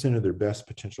 20% of their best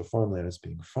potential farmland is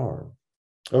being farmed.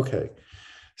 Okay,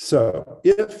 so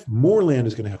if more land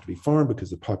is going to have to be farmed because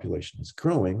the population is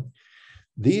growing,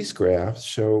 these graphs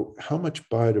show how much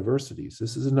biodiversity. So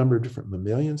this is a number of different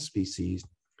mammalian species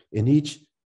in each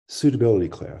suitability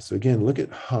class. So again, look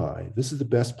at high. This is the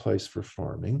best place for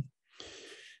farming.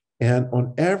 And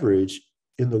on average,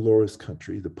 in the lowest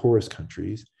country, the poorest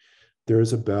countries,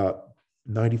 there's about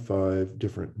 95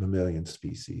 different mammalian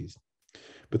species.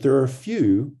 But there are a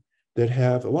few that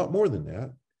have a lot more than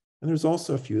that. And there's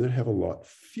also a few that have a lot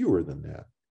fewer than that.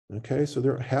 Okay, so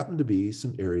there happen to be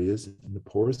some areas in the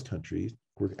poorest countries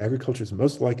where agriculture is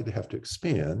most likely to have to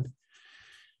expand,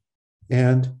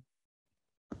 and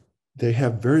they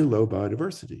have very low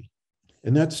biodiversity.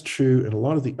 And that's true in a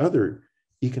lot of the other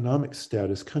economic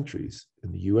status countries,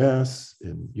 in the US,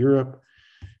 in Europe,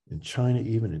 in China,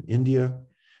 even in India.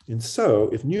 And so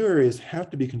if new areas have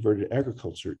to be converted to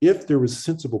agriculture, if there was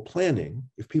sensible planning,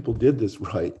 if people did this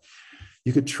right,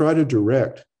 you could try to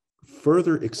direct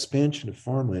further expansion of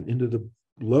farmland into the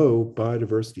low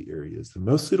biodiversity areas, the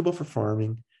most suitable for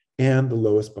farming and the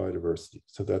lowest biodiversity.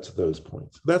 So that's those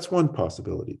points. That's one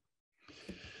possibility.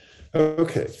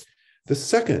 Okay, the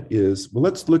second is, well,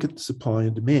 let's look at supply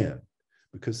and demand,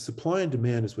 because supply and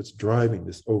demand is what's driving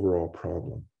this overall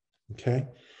problem, okay?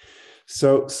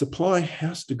 So supply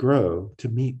has to grow to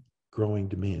meet growing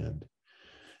demand.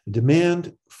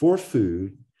 Demand for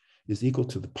food is equal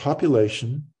to the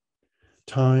population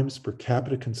times per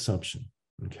capita consumption,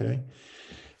 okay?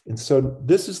 And so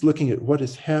this is looking at what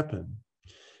has happened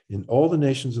in all the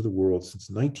nations of the world since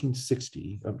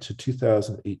 1960 up to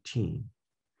 2018.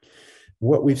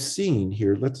 What we've seen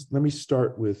here, let me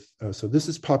start with, so this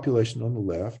is population on the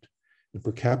left and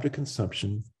per capita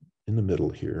consumption in the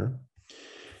middle here.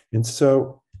 And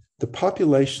so the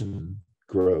population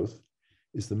growth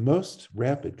is the most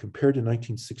rapid compared to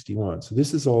 1961. So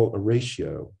this is all a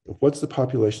ratio of what's the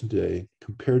population today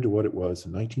compared to what it was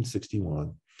in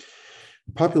 1961.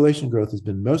 The population growth has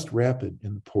been most rapid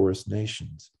in the poorest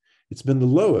nations. It's been the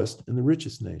lowest in the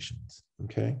richest nations,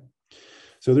 okay?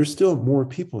 So there's still more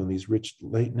people in these rich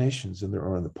late nations than there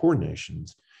are in the poor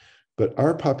nations, but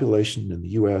our population in the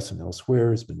US and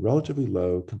elsewhere has been relatively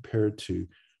low compared to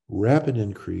rapid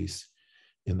increase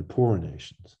in the poorer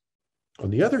nations. On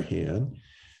the other hand,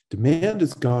 demand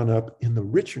has gone up in the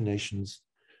richer nations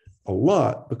a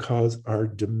lot because our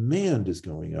demand is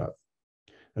going up.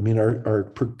 I mean, our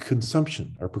per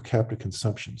capita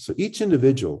consumption. So each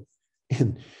individual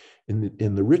in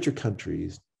the richer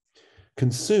countries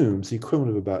consumes the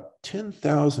equivalent of about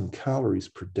 10,000 calories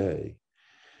per day.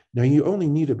 Now, you only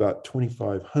need about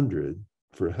 2,500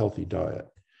 for a healthy diet.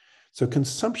 So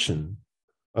consumption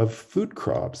of food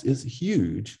crops is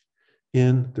huge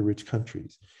in the rich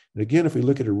countries. And again, if we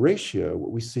look at a ratio,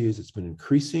 what we see is it's been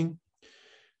increasing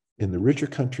in the richer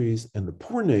countries, and the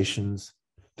poor nations,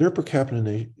 their per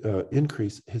capita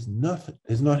increase has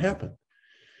not happened.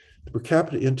 The per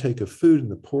capita intake of food in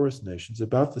the poorest nations is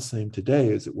about the same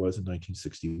today as it was in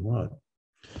 1961.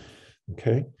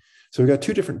 Okay, so we've got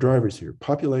two different drivers here: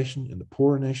 population in the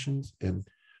poorer nations and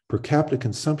per capita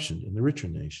consumption in the richer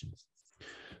nations.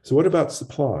 So what about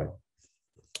supply?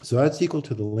 So that's equal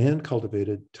to the land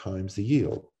cultivated times the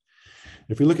yield.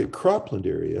 If we look at cropland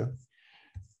area,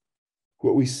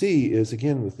 what we see is,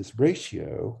 again, with this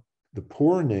ratio, the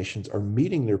poorer nations are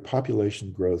meeting their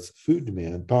population growth food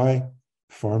demand by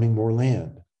farming more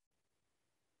land.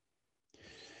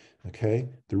 Okay,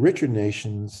 the richer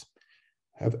nations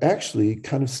have actually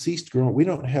kind of ceased growing. We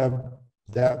don't have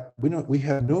that. We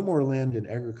have no more land in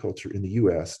agriculture in the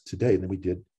US today than we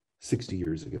did 60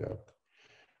 years ago.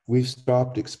 We've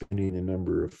stopped expanding the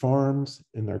number of farms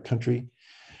in our country.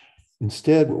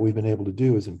 Instead, what we've been able to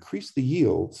do is increase the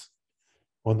yields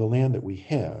on the land that we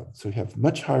have. So we have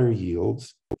much higher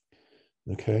yields.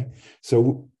 Okay.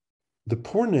 So the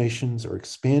poor nations are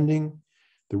expanding.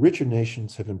 The richer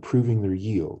nations have improving their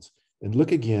yields. And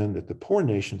look again that the poor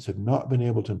nations have not been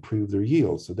able to improve their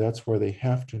yields. So that's why they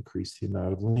have to increase the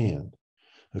amount of land.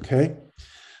 Okay.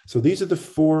 So these are the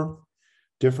four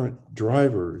different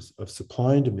drivers of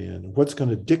supply and demand, what's going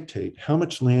to dictate how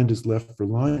much land is left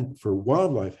for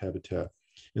wildlife habitat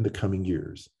in the coming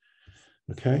years.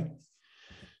 Okay,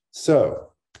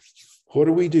 so what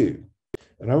do we do?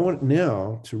 And I want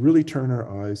now to really turn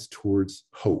our eyes towards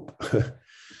hope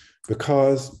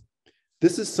because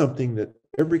this is something that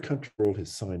every country in the world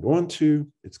has signed on to.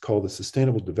 It's called the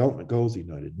Sustainable Development Goals of the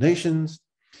United Nations.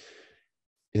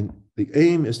 And the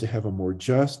aim is to have a more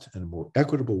just and a more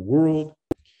equitable world.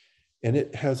 And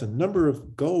it has a number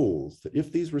of goals that,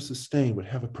 if these were sustained, would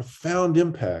have a profound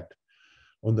impact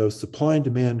on those supply and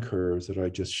demand curves that I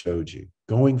just showed you,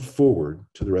 going forward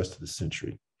to the rest of the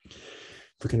century.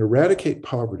 If we can eradicate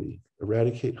poverty,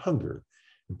 eradicate hunger,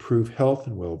 improve health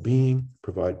and well-being,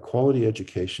 provide quality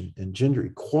education, and gender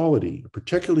equality,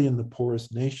 particularly in the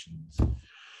poorest nations,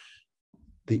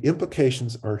 the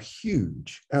implications are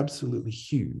huge, absolutely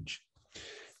huge.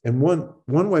 And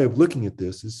one way of looking at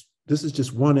this is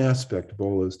just one aspect of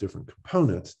all those different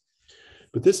components,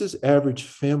 but this is average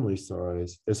family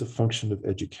size as a function of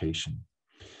education.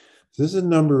 So this is a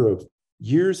number of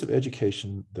years of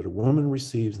education that a woman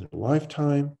receives in her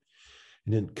lifetime.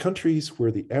 And in countries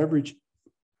where the average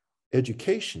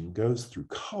education goes through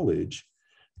college,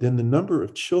 then the number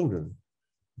of children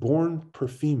born per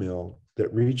female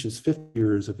that reaches 50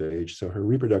 years of age, so her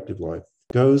reproductive life,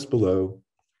 goes below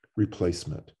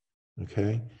replacement,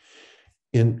 okay?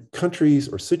 In countries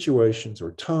or situations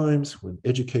or times when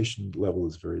education level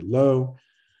is very low,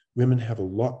 women have a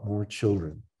lot more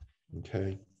children,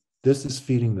 okay? This is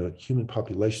feeding the human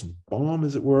population bomb,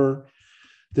 as it were.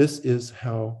 This is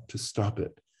how to stop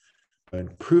it. By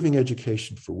improving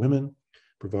education for women,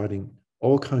 providing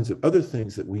all kinds of other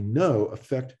things that we know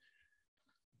affect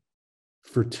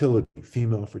fertility,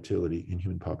 female fertility in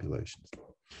human populations.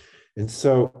 And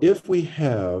so if we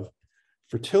have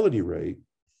fertility rate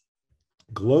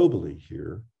globally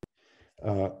here,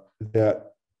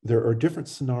 that there are different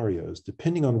scenarios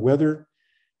depending on whether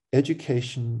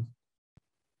education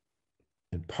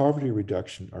and poverty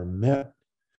reduction are met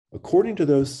according to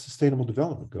those sustainable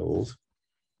development goals,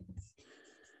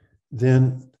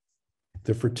 then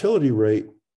the fertility rate,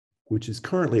 which is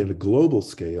currently at a global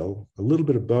scale, a little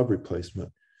bit above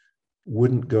replacement,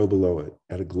 wouldn't go below it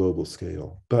at a global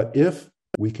scale. But if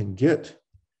we can get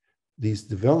these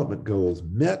development goals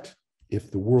met, if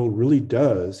the world really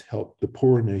does help the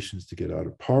poorer nations to get out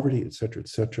of poverty, et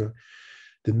cetera,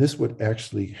 then this would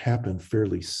actually happen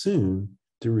fairly soon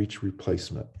to reach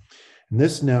replacement. And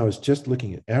this now is just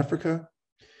looking at Africa.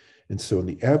 And so in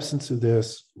the absence of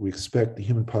this, we expect the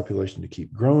human population to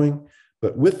keep growing.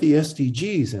 But with the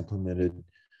SDGs implemented,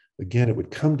 again, it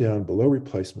would come down below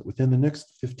replacement within the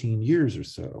next 15 years or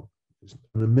so.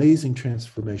 An amazing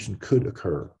transformation could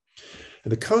occur.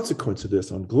 And the consequence of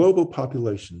this on global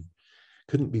population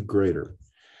couldn't be greater.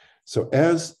 So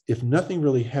if nothing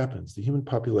really happens, the human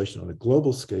population on a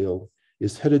global scale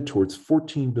is headed towards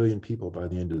 14 billion people by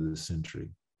the end of this century.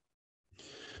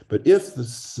 But if the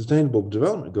Sustainable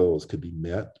Development Goals could be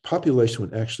met, the population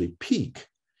would actually peak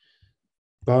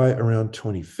by around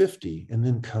 2050 and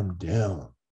then come down,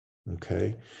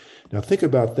 okay? Now think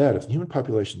about that. If the human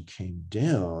population came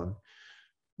down,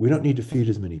 we don't need to feed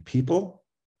as many people.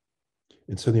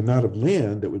 And so the amount of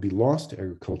land that would be lost to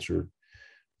agriculture,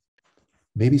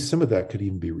 maybe some of that could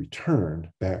even be returned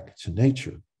back to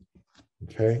nature,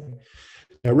 okay?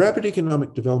 Now, rapid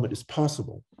economic development is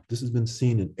possible. This has been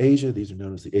seen in Asia. These are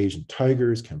known as the Asian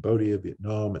tigers, Cambodia,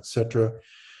 Vietnam, et cetera.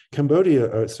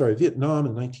 Vietnam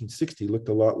in 1960 looked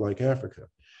a lot like Africa.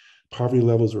 Poverty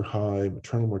levels were high,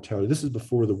 maternal mortality. This is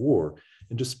before the war.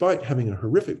 And despite having a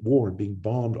horrific war and being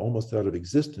bombed almost out of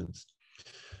existence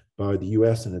by the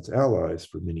US and its allies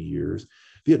for many years,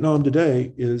 Vietnam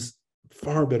today is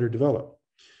far better developed.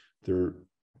 Their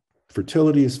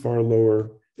fertility is far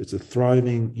lower. It's a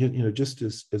thriving, just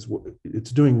as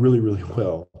it's doing really, really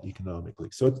well economically.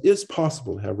 So it is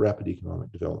possible to have rapid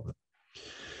economic development.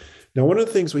 Now, one of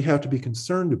the things we have to be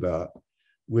concerned about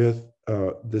with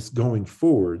this going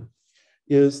forward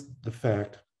is the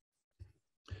fact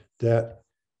that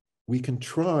we can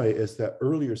try, as that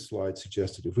earlier slide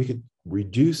suggested, if we could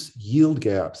reduce yield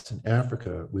gaps in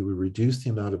Africa, we would reduce the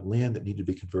amount of land that needed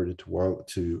to be converted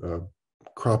to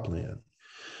cropland.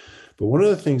 But one of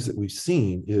the things that we've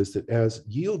seen is that as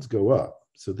yields go up,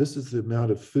 so this is the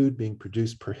amount of food being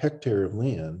produced per hectare of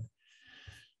land,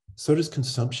 So does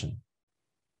consumption.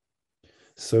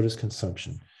 So does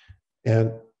consumption.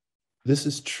 And this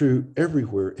is true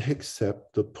everywhere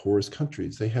except the poorest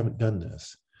countries. They haven't done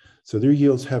this. So their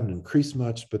yields haven't increased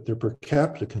much, but their per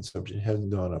capita consumption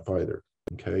hasn't gone up either.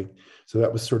 Okay. So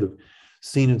that was sort of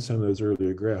seen in some of those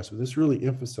earlier graphs. But this really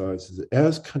emphasizes that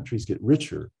as countries get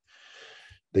richer,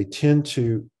 they tend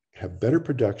to have better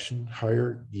production,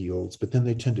 higher yields, but then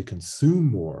they tend to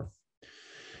consume more.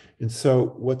 And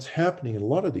so what's happening in a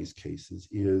lot of these cases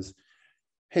is,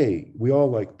 hey, we all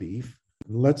like beef.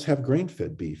 Let's have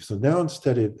grain-fed beef. So now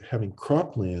instead of having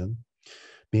cropland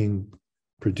being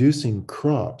producing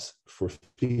crops for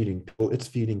feeding people, it's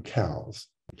feeding cows.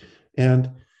 And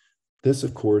this,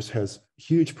 of course, has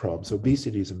huge problems.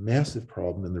 Obesity is a massive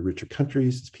problem in the richer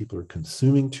countries as people are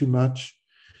consuming too much.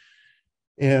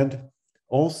 And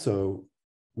also,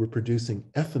 we're producing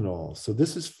ethanol. So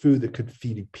this is food that could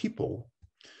feed people,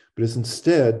 but is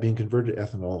instead being converted to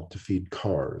ethanol to feed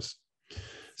cars.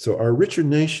 So our richer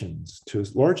nations, to a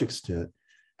large extent,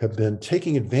 have been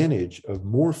taking advantage of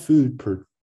more food per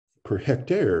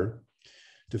hectare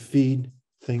to feed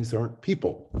things that aren't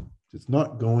people. It's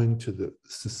not going to the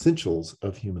essentials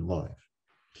of human life.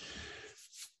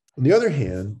 On the other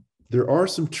hand, there are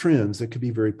some trends that could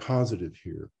be very positive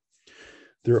here.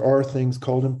 There are things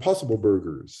called impossible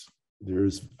burgers.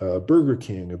 There's Burger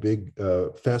King, a big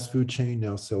fast food chain,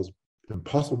 now sells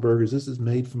impossible burgers. This is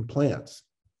made from plants.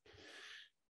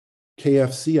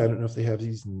 KFC, I don't know if they have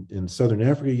these in Southern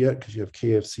Africa yet, because you have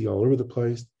KFC all over the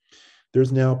place.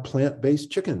 There's now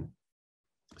plant-based chicken.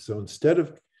 So instead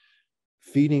of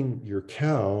feeding your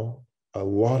cow a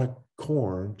lot of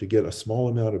corn to get a small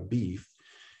amount of beef,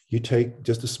 you take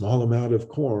just a small amount of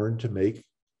corn to make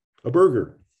a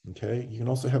burger. Okay. You can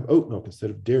also have oat milk instead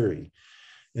of dairy.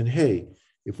 And hey,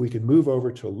 if we could move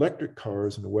over to electric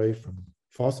cars and away from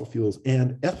fossil fuels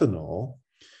and ethanol,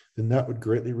 then that would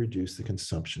greatly reduce the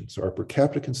consumption. So our per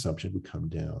capita consumption would come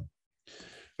down.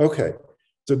 Okay.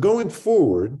 So going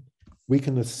forward, we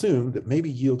can assume that maybe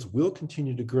yields will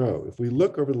continue to grow. If we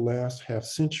look over the last half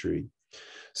century,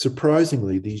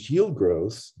 surprisingly, these yield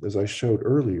growths, as I showed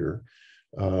earlier,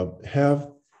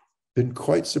 have been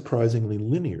quite surprisingly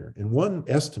linear. And one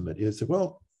estimate is that,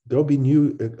 well, there'll be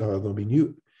new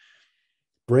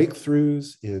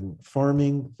breakthroughs in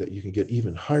farming that you can get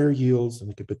even higher yields, and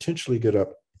they could potentially get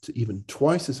up to even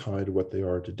twice as high to what they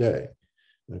are today.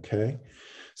 Okay,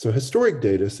 so historic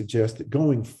data suggests that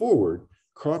going forward,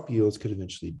 crop yields could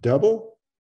eventually double,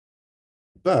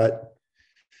 but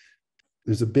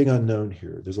there's a big unknown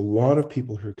here. There's a lot of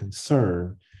people who are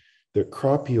concerned that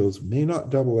crop yields may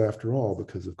not double after all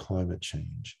because of climate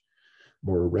change,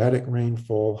 more erratic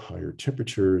rainfall, higher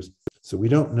temperatures. So we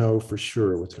don't know for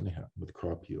sure what's going to happen with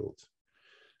crop yields.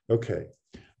 Okay,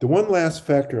 the one last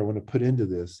factor I want to put into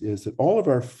this is that all of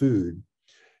our food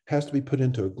has to be put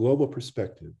into a global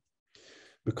perspective,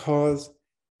 because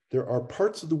there are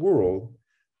parts of the world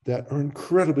that are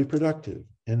incredibly productive.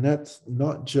 And that's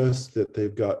not just that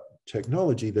they've got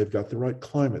technology, they've got the right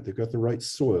climate, they've got the right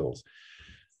soils.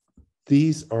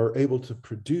 These are able to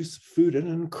produce food at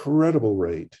an incredible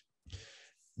rate,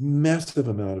 massive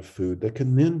amount of food that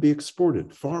can then be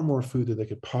exported. Far more food than they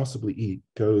could possibly eat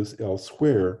goes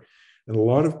elsewhere. And a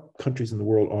lot of countries in the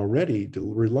world already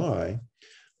rely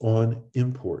on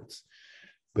imports.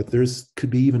 But could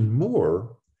be even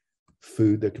more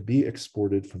food that could be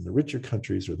exported from the richer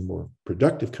countries or the more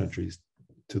productive countries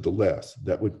to the less.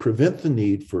 That would prevent the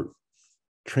need for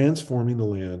transforming the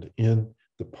land in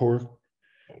the poor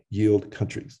yield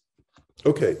countries.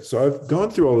 Okay, so I've gone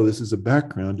through all of this as a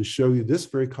background to show you this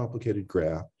very complicated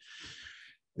graph.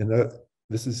 And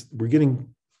we're getting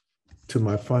to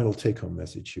my final take-home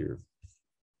message here.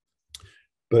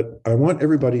 But I want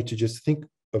everybody to just think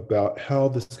about how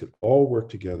this could all work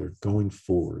together going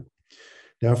forward.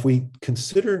 Now, if we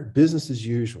consider business as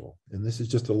usual, and this is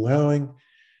just allowing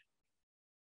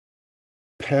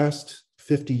past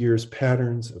 50 years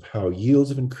patterns of how yields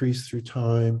have increased through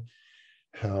time,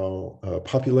 how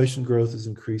population growth has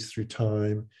increased through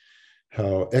time,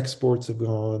 how exports have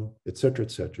gone, et cetera,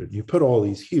 et cetera. You put all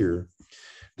these here,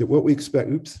 that what we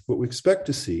expect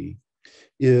to see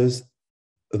is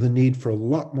the need for a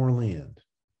lot more land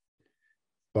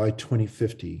by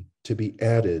 2050 to be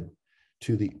added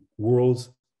to the world's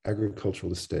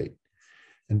agricultural estate.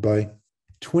 And by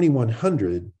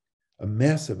 2100, a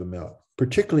massive amount,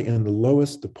 particularly in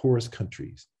the poorest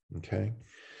countries, okay?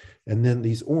 And then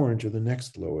these orange are the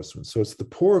next lowest ones. So it's the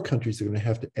poorer countries that are going to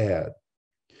have to add.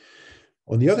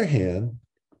 On the other hand,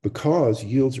 because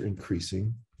yields are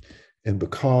increasing and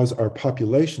because our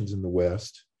populations in the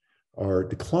West are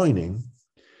declining,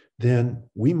 then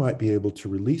we might be able to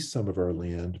release some of our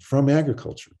land from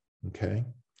agriculture, okay?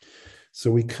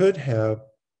 So we could have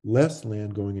less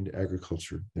land going into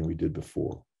agriculture than we did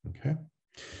before, okay?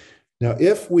 Now,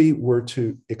 if we were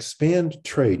to expand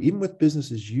trade, even with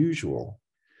business as usual,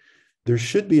 there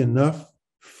should be enough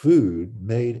food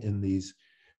made in these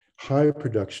high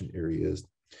production areas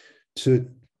to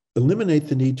eliminate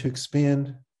the need to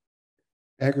expand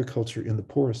agriculture in the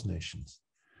poorest nations.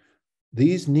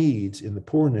 These needs in the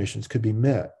poor nations could be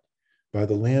met by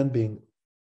the land being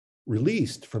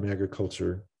released from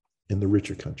agriculture in the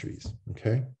richer countries,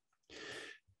 okay?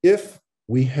 If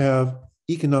we have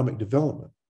economic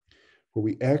development where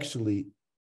we actually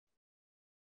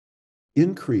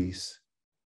increase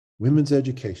women's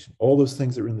education, all those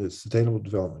things that are in the Sustainable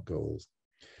Development Goals,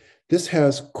 this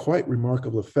has quite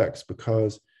remarkable effects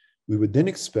because we would then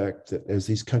expect that as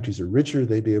these countries are richer,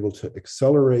 they'd be able to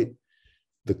accelerate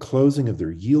the closing of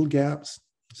their yield gaps.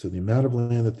 So the amount of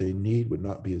land that they need would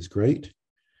not be as great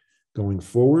going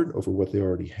forward over what they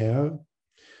already have.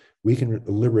 We can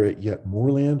liberate yet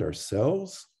more land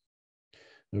ourselves,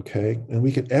 okay? And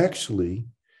we could actually,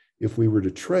 if we were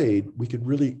to trade, we could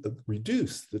really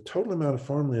reduce the total amount of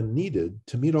farmland needed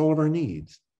to meet all of our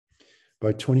needs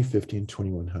by 2050 and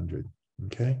 2100,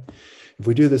 okay? If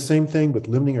we do the same thing with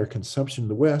limiting our consumption in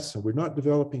the West, and we're not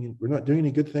doing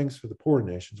any good things for the poor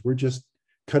nations, we're just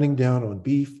cutting down on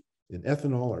beef and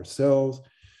ethanol ourselves,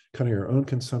 cutting our own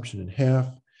consumption in half,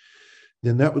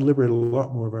 then that would liberate a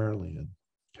lot more of our land,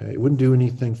 okay? It wouldn't do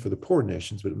anything for the poor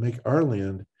nations, but it'd make our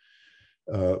land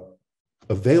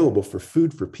available for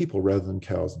food for people rather than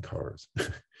cows and cars.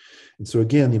 And so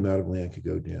again, the amount of land could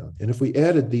go down. And if we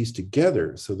added these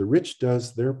together, so the rich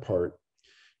does their part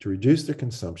to reduce their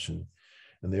consumption,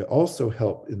 and they also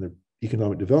help in the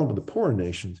economic development of the poorer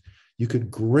nations, you could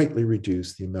greatly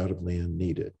reduce the amount of land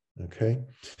needed, okay?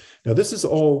 Now this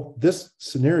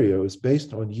scenario is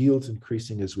based on yields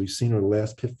increasing as we've seen over the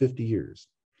last 50 years.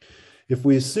 If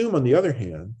we assume, on the other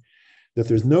hand, that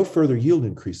there's no further yield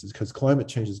increases because climate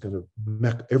change is going to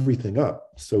muck everything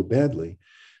up so badly,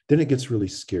 then it gets really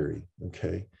scary,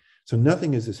 okay? So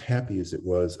nothing is as happy as it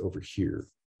was over here,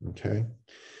 okay?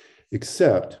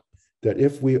 Except that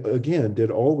if we, again,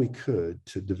 did all we could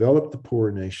to develop the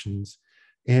poorer nations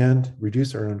and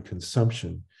reduce our own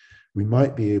consumption, we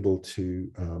might be able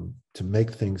to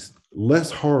make things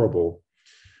less horrible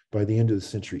by the end of the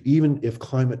century, even if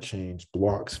climate change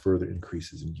blocks further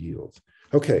increases in yields.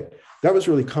 Okay, that was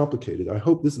really complicated. I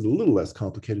hope this is a little less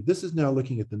complicated. This is now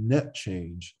looking at the net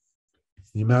change,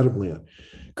 the amount of land.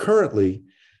 Currently,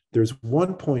 there's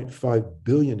 1.5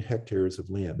 billion hectares of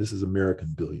land. This is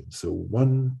American billion. So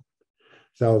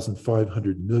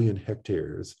 1,500 million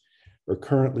hectares are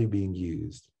currently being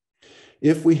used.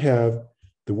 If we have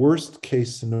the worst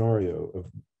case scenario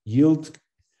of yields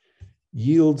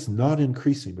not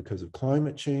increasing because of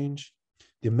climate change,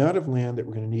 the amount of land that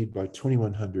we're going to need by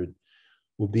 2100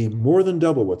 will be more than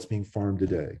double what's being farmed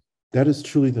today. That is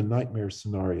truly the nightmare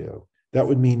scenario. That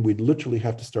would mean we'd literally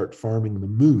have to start farming the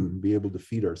moon, be able to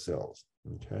feed ourselves,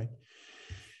 okay?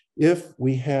 If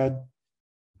we had,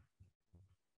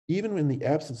 even in the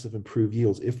absence of improved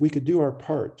yields, if we could do our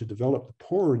part to develop the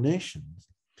poorer nations,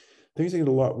 things get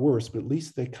a lot worse, but at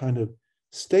least they kind of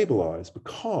stabilize,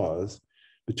 because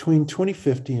between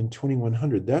 2050 and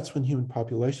 2100, that's when human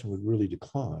population would really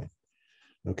decline.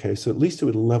 Okay, so at least it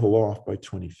would level off by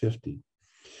 2050.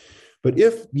 But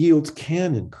if yields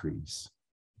can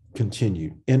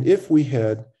continue, and if we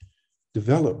had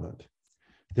development,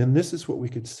 then this is what we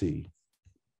could see.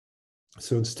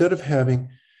 So instead of having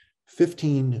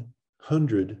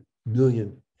 1,500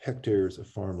 million hectares of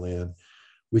farmland,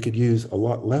 we could use a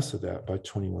lot less of that by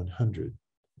 2100,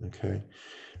 okay?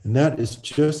 And that is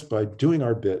just by doing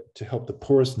our bit to help the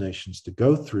poorest nations to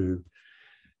go through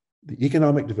the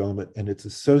economic development and its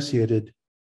associated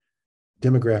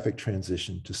demographic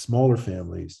transition to smaller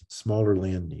families, smaller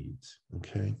land needs,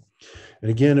 okay? And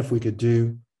again, if we could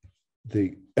do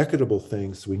the equitable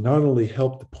things, we not only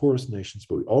help the poorest nations,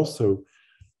 but we also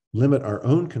limit our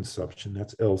own consumption,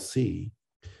 that's LC,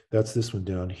 that's this one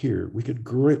down here, we could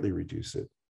greatly reduce it,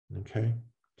 okay?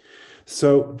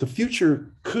 So the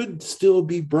future could still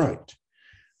be bright.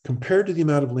 Compared to the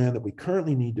amount of land that we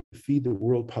currently need to feed the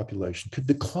world population, could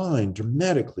decline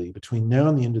dramatically between now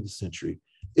and the end of the century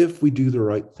if we do the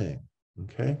right thing,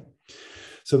 okay?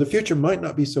 So the future might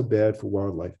not be so bad for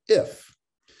wildlife if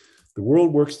the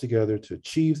world works together to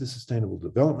achieve the Sustainable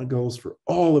Development Goals for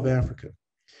all of Africa.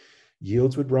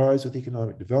 Yields would rise with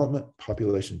economic development,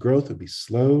 population growth would be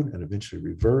slowed and eventually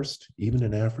reversed, even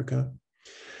in Africa.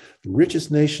 The richest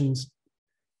nations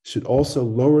should also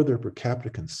lower their per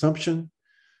capita consumption.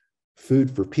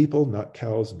 food for people, not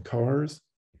cows and cars.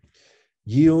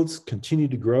 Yields continue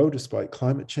to grow despite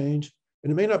climate change.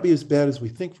 And it may not be as bad as we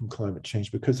think from climate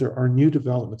change because there are new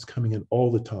developments coming in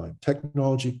all the time.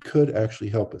 Technology could actually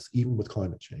help us, even with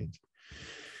climate change.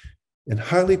 And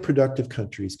highly productive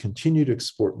countries continue to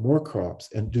export more crops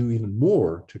and do even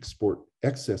more to export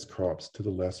excess crops to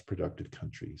the less productive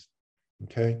countries.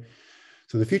 Okay?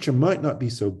 So the future might not be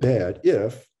so bad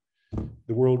if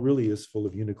the world really is full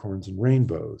of unicorns and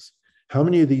rainbows. How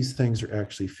many of these things are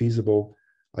actually feasible?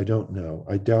 I don't know.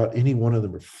 I doubt any one of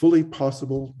them are fully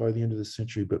possible by the end of the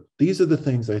century, but these are the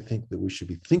things I think that we should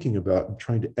be thinking about and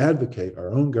trying to advocate our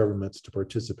own governments to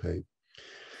participate.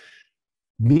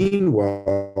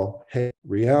 Meanwhile, hey,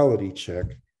 reality check.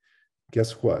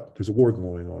 Guess what? There's a war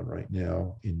going on right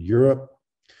now in Europe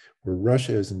where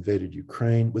Russia has invaded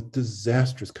Ukraine with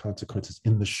disastrous consequences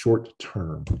in the short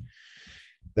term.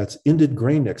 That's ended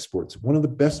grain exports. One of the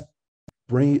best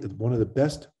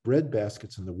bread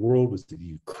baskets in the world was the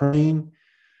Ukraine,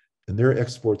 and their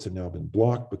exports have now been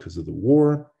blocked because of the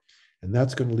war, and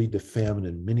that's going to lead to famine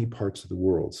in many parts of the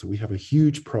world. So we have a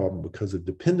huge problem because of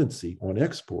dependency on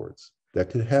exports that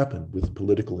could happen with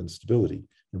political instability,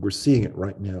 and we're seeing it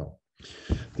right now.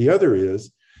 The other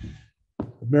is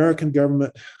American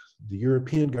government, the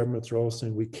European governments are all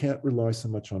saying we can't rely so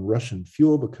much on Russian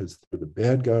fuel because they're the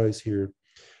bad guys here.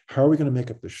 How are we going to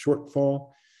make up the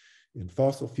shortfall in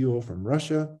fossil fuel from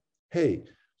Russia? Hey,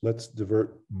 let's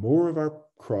divert more of our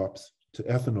crops to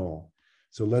ethanol.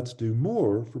 So let's do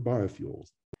more for biofuels.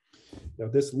 Now,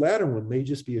 this latter one may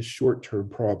just be a short-term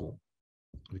problem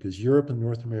because Europe and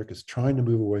North America is trying to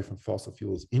move away from fossil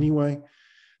fuels anyway.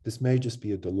 This may just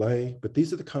be a delay, but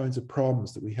these are the kinds of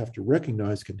problems that we have to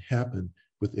recognize can happen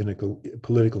with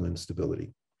political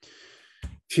instability.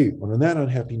 Phew, on that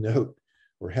unhappy note,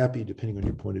 or happy, depending on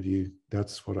your point of view,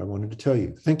 that's what I wanted to tell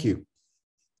you. Thank you.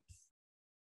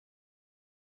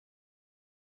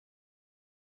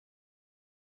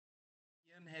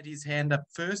 Ian had his hand up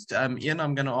first. Ian,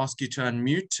 I'm going to ask you to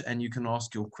unmute and you can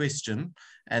ask your question.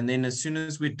 And then as soon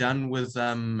as we're done with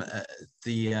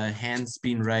the hands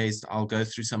being raised, I'll go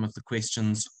through some of the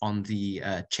questions on the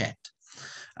chat.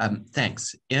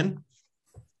 Thanks. Ian?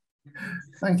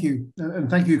 Thank you. And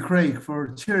thank you, Craig,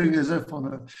 for cheering us up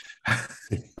on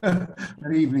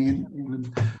an evening in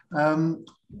England.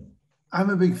 I'm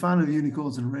a big fan of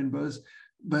unicorns and rainbows,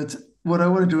 but what I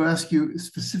wanted to ask you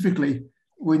specifically,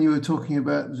 when you were talking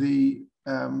about the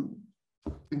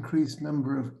increased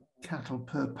number of cattle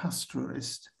per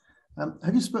pastoralist,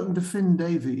 have you spoken to Finn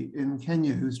Davey in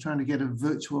Kenya, who's trying to get a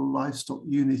virtual livestock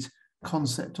unit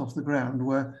concept off the ground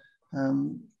where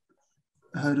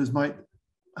herders might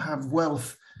have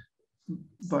wealth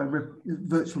by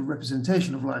virtual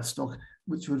representation of livestock,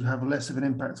 which would have less of an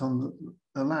impact on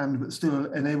the land, but still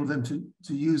enable them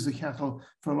to use the cattle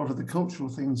for a lot of the cultural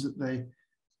things that they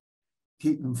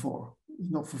keep them for,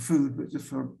 not for food, but just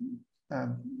for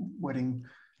wedding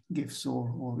gifts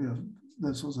or you know,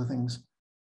 those sorts of things.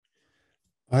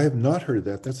 I have not heard of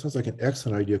that. That sounds like an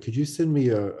excellent idea. Could you send me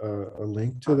a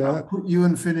link to that? I'll put you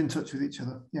and Finn in touch with each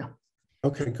other. Yeah.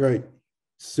 Okay, great.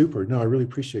 Super. No, I really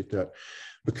appreciate that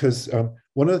because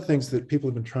one of the things that people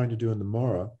have been trying to do in the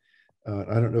Mara,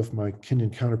 I don't know if my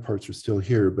Kenyan counterparts are still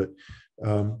here, but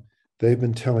they've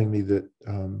been telling me that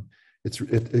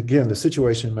again, the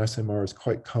situation in Masai Mara is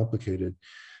quite complicated.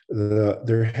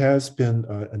 There has been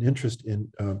an interest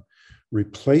in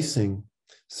replacing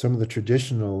some of the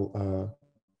traditional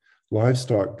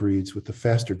livestock breeds with the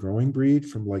faster growing breed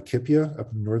from Laikipia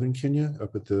up in northern Kenya,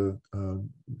 up at the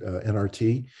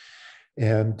NRT.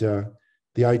 And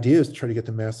the idea is to try to get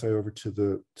the Maasai over to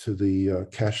the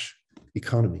cash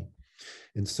economy.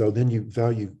 And so then you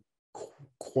value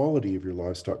quality of your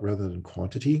livestock rather than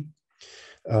quantity.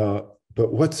 But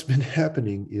what's been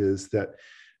happening is that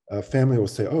a family will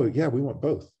say, oh yeah, we want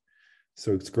both.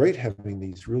 So it's great having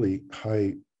these really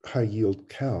high yield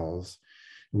cows.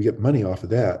 We get money off of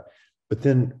that. But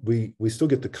then we still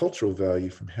get the cultural value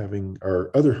from having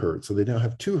our other herds. So they now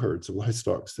have two herds of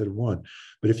livestock instead of one.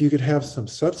 But if you could have some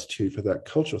substitute for that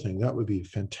cultural thing, that would be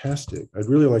fantastic. I'd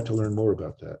really like to learn more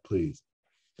about that, please.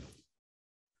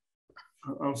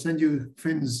 I'll send you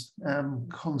Finn's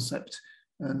concept.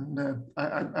 And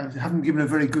I haven't given a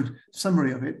very good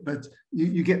summary of it, but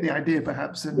you get the idea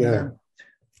perhaps. And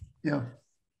yeah.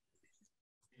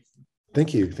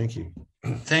 Thank you. Thank you.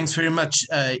 Thanks very much,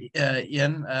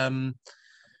 Ian.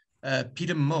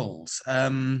 Peter Mills,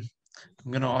 I'm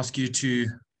going to ask you to...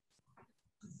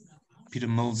 Peter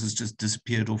Mills has just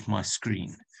disappeared off my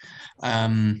screen.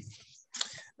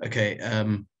 Okay.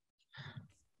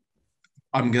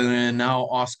 I'm going to now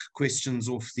ask questions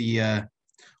off the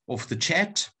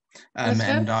chat. And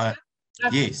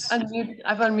yes.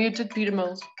 I've unmuted Peter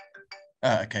Mills.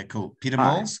 Okay, cool. Peter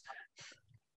Mills.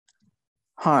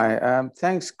 Hi,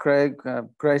 thanks, Craig.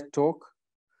 Great talk.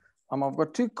 I've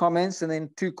got 2 comments and then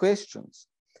 2 questions.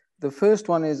 The first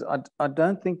one is, I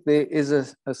don't think there is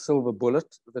a silver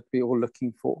bullet that we're all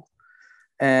looking for.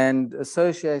 And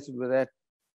associated with that,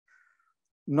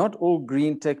 not all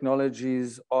green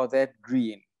technologies are that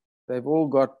green. They've all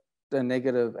got a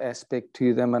negative aspect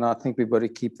to them, and I think we've got to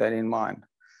keep that in mind.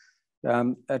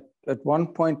 At one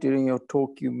point during your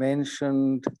talk, you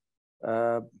mentioned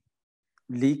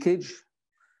leakage,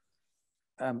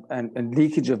 and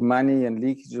leakage of money and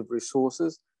leakage of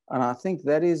resources. And I think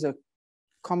that is a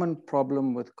common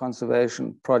problem with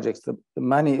conservation projects. The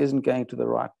money isn't going to the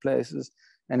right places,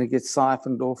 and it gets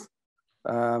siphoned off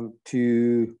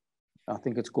to, I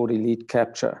think it's called elite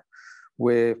capture,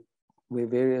 where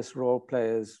various role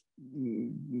players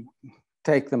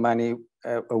take the money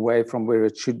away from where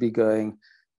it should be going,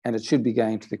 and it should be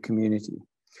going to the community.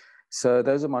 So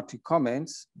those are my 2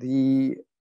 comments. The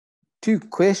 2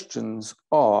 questions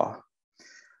are,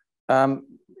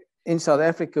 in South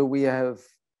Africa, we have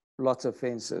lots of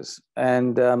fences,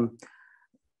 and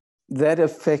that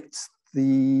affects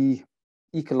the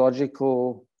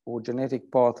ecological or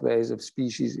genetic pathways of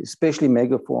species, especially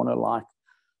megafauna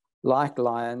like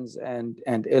lions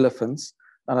and elephants.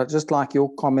 And I'd just like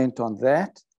your comment on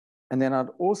that. And then I'd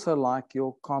also like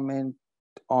your comment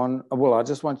on, well, I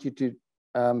just want you to,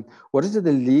 what is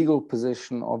the legal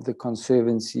position of the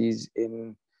conservancies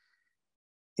in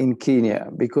Kenya?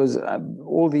 Because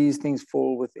all these things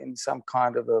fall within some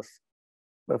kind of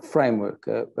a framework,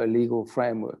 a legal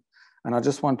framework. And I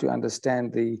just want to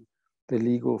understand the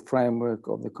legal framework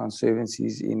of the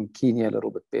conservancies in Kenya a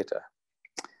little bit better.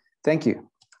 Thank you.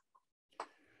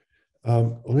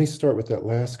 Let me start with that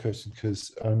last question,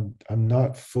 because I'm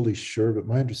not fully sure, but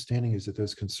my understanding is that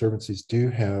those conservancies do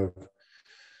have,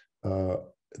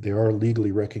 they are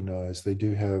legally recognized. They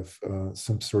do have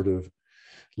some sort of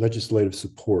legislative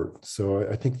support. So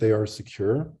I think they are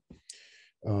secure.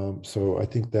 So I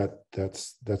think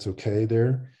that's okay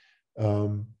there.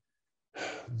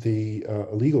 The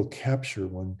illegal capture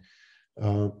one,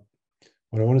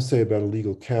 what I want to say about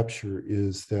illegal capture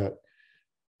is that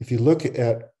if you look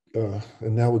at,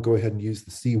 and now we'll go ahead and use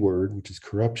the C word, which is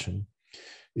corruption.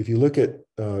 If you look at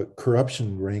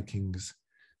corruption rankings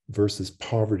versus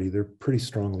poverty, they're pretty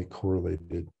strongly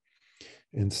correlated.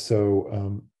 And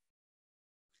so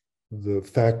the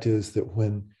fact is that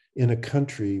when in a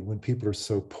country, when people are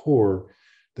so poor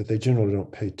that they generally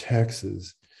don't pay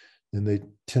taxes, then they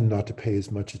tend not to pay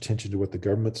as much attention to what the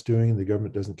government's doing. The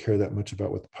government doesn't care that much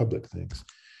about what the public thinks.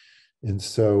 And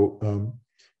so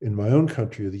in my own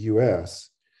country of the US,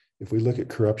 if we look at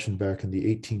corruption back in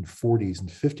the 1840s and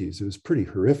 50s, it was pretty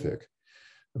horrific.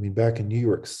 I mean, back in New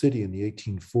York City in the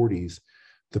 1840s,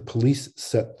 the police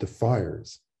set the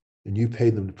fires, and you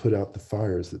paid them to put out the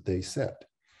fires that they set.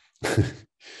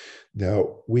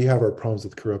 Now, we have our problems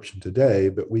with corruption today,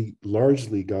 but we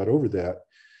largely got over that,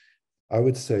 I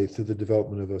would say, through the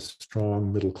development of a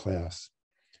strong middle class,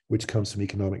 which comes from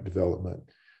economic development.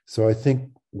 So I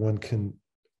think one can,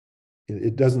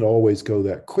 it doesn't always go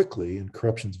that quickly, and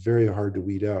corruption's very hard to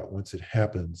weed out once it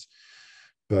happens.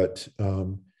 But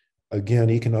again,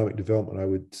 economic development, I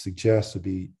would suggest, would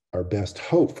be our best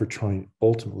hope for trying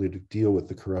ultimately to deal with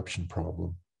the corruption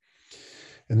problem.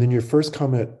 And then your first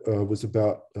comment was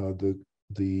about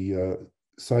the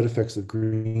side effects of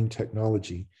green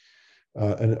technology.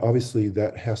 And obviously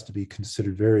that has to be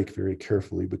considered very, very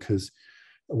carefully, because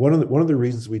one of the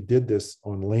reasons we did this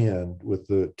on land with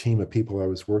the team of people I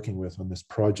was working with on this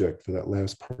project for that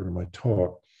last part of my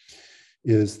talk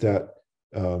is that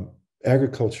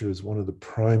agriculture is one of the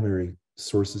primary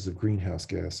sources of greenhouse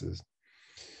gases.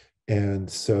 And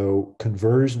so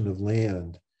conversion of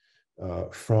land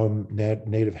from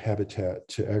native habitat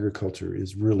to agriculture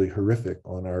is really horrific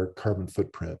on our carbon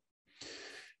footprint.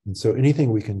 And so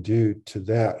anything we can do to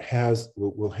that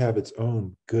will have its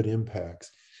own good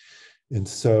impacts. And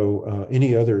so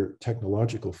any other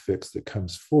technological fix that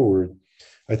comes forward,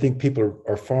 I think people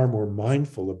are far more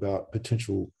mindful about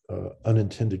potential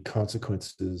unintended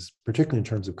consequences, particularly in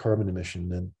terms of carbon emission,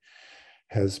 than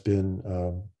has been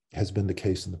the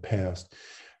case in the past.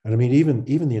 And I mean,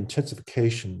 even the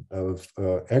intensification of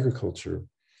agriculture,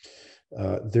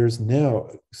 there's now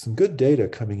some good data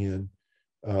coming in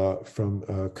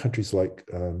from countries like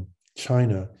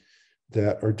China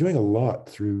that are doing a lot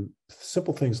through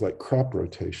simple things like crop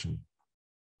rotation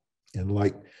and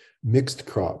like mixed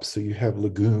crops. So you have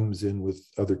legumes in with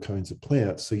other kinds of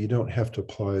plants, so you don't have to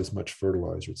apply as much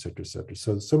fertilizer, et cetera, et cetera.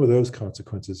 So some of those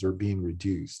consequences are being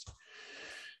reduced.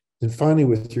 And finally,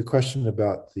 with your question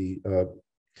about the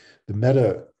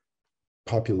meta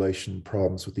population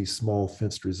problems with these small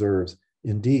fenced reserves,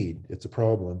 indeed, it's a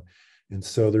problem. And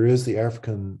so there is the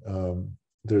African,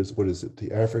 there's, what is it?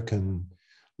 The African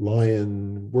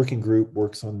Lion Working Group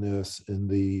works on this, and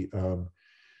there's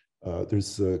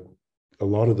a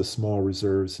lot of the small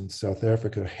reserves in South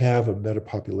Africa have a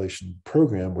metapopulation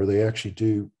program where they actually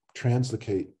do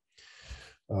translocate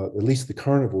at least the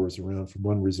carnivores around from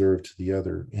one reserve to the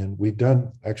other. And we've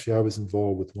done, actually, I was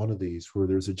involved with one of these where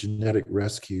there's a genetic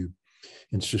rescue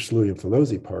in Shishlui and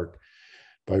Falosi Park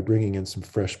by bringing in some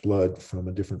fresh blood from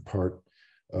a different part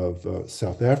of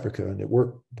South Africa. And it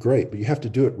worked great, but you have to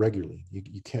do it regularly.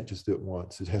 You can't just do it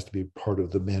once. It has to be part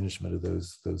of the management of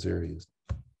those areas.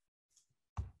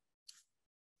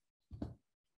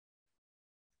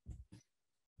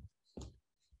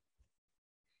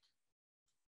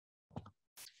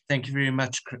 Thank you very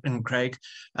much, Craig.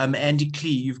 Andy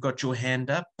Klee, you've got your hand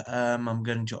up. I'm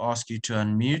going to ask you to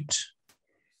unmute.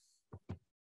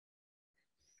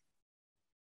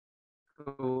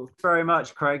 Cool. Very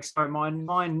much, Craig. Sorry, my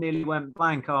mind nearly went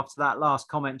blank after that last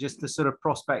comment, just the sort of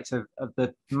prospect of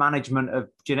the management of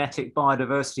genetic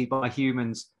biodiversity by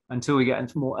humans until we get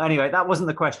into more. Anyway, that wasn't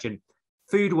the question.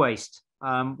 Food waste.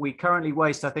 We currently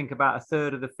waste, I think, about a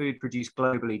third of the food produced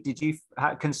globally. Did you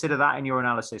consider that in your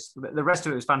analysis? The rest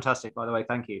of it was fantastic, by the way.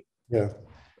 Thank you. Yeah.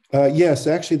 Yes,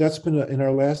 actually, that's been in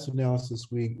our last analysis.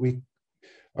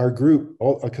 Our group,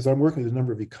 because I'm working with a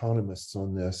number of economists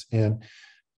on this, and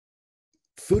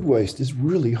food waste is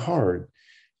really hard.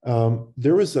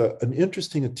 There was an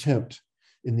interesting attempt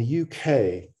in the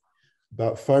UK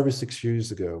about 5 or 6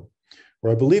 years ago,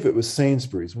 where I believe it was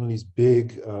Sainsbury's, one of these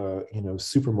big,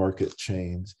 supermarket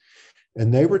chains,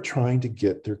 and they were trying to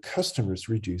get their customers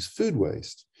to reduce food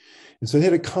waste. And so they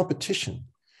had a competition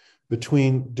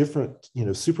between different,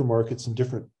 supermarkets in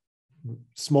different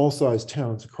small-sized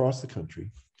towns across the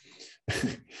country.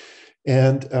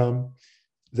 And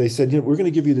they said, we're going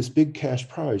to give you this big cash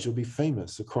prize. You'll be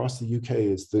famous across the UK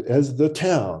as the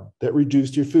town that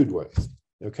reduced your food waste.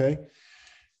 Okay.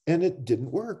 And it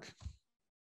didn't work.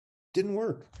 Didn't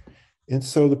work. And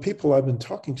so the people I've been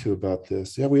talking to about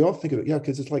this, we all think of it,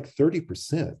 because it's like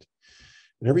 30%. And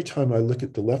every time I look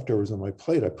at the leftovers on my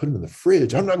plate, I put them in the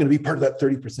fridge. I'm not going to be part of that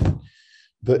 30%.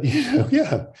 But,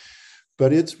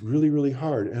 but it's really, really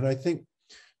hard. And I think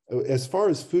as far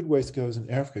as food waste goes in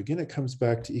Africa, again, it comes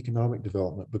back to economic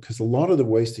development, because a lot of the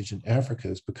wastage in Africa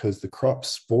is because the crop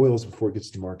spoils before it gets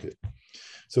to market.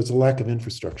 So it's a lack of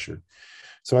infrastructure.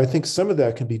 So I think some of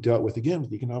that can be dealt with, again,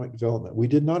 with economic development. We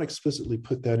did not explicitly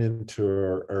put that into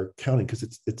our counting because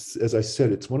it's, as I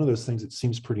said, it's one of those things that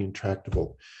seems pretty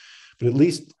intractable. But at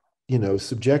least,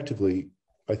 subjectively,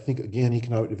 I think, again,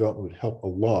 economic development would help a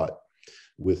lot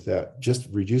with that, just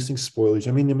reducing spoilage.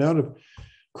 I mean, the amount of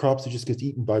crops that just gets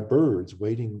eaten by birds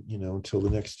waiting, until the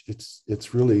next, it's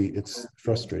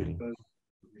frustrating.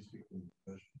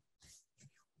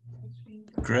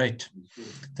 Great.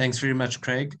 Thanks very much,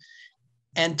 Craig.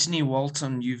 Anthony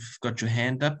Walton, you've got your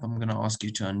hand up. I'm going to ask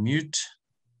you to unmute.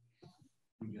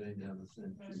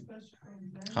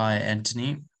 Hi,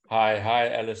 Anthony. Hi,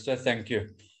 Alistair. Thank you.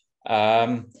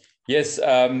 Yes,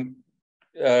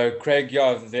 Craig,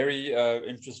 very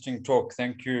interesting talk.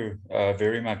 Thank you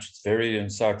very much. It's very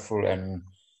insightful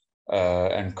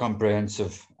and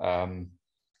comprehensive. And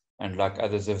like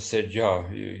others have said,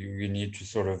 you need to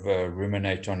sort of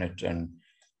ruminate on it and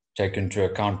take into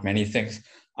account many things.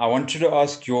 I wanted to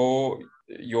ask your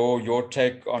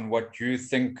take on what you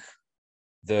think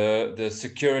the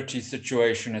security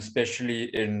situation, especially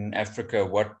in Africa,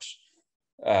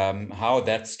 how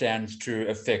that stands to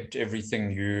affect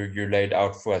everything you laid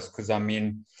out for us. Because I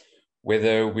mean,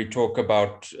 whether we talk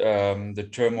about the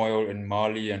turmoil in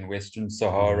Mali and Western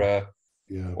Sahara,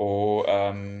 or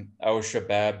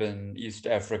Al-Shabaab in East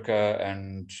Africa,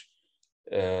 and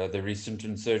the recent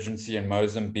insurgency in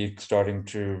Mozambique starting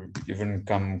to even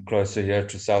come closer here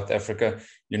to South Africa.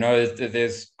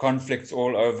 There's conflicts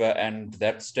all over, and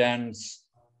that stands,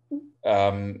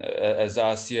 as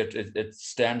I see it, it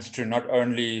stands to not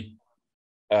only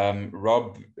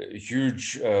rob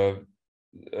huge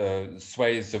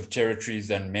swathes of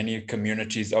territories and many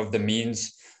communities of the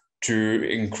means to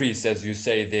increase, as you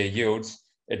say, their yields.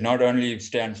 It not only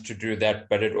stands to do that,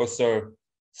 but it also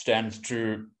stands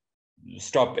to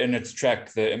stop in its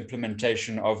track the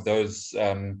implementation of those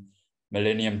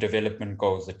Millennium Development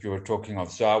Goals that you were talking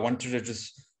of. So I wanted to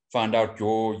just find out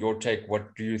your take.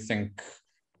 What do you think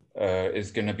is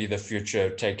going to be the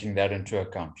future, taking that into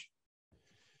account?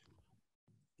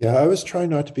 Yeah, I was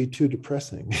trying not to be too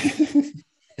depressing.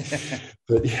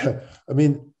 But I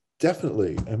mean,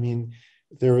 definitely. I mean,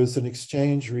 there was an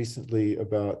exchange recently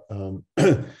about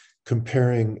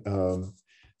comparing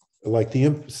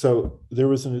so there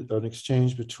was an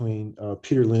exchange between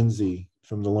Peter Lindsay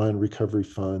from the Lion Recovery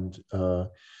Fund,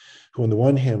 who on the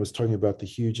one hand was talking about the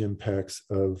huge impacts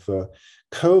of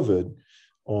COVID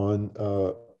on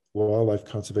wildlife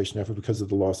conservation effort because of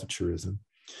the loss of tourism.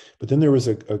 But then there was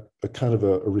a kind of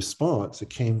a response that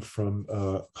came from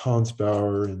Hans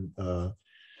Bauer and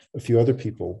a few other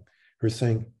people who are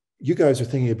saying, you guys are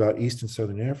thinking about East and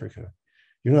Southern Africa.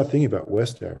 You're not thinking about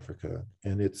West Africa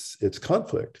and its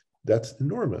conflict. That's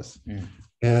enormous. Mm.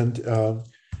 And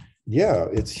yeah,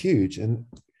 it's huge. And,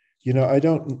 you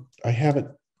know, I haven't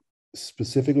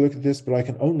specifically looked at this, but I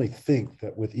can only think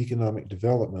that with economic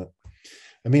development,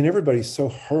 I mean, everybody's so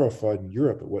horrified in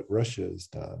Europe at what Russia has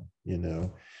done, you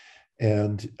know,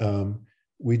 and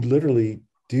we literally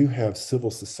do have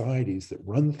civil societies that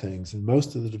run things in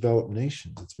most of the developed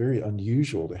nations. It's very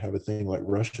unusual to have a thing like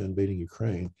Russia invading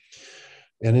Ukraine.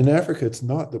 And in Africa, it's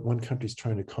not that one country's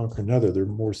trying to conquer another. There are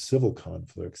more civil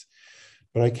conflicts.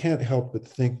 But I can't help but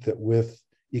think that with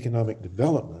economic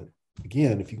development,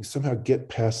 again, if you can somehow get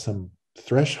past some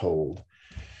threshold,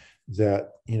 that,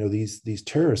 you know, these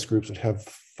terrorist groups would have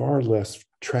far less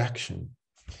traction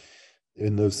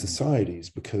in those societies,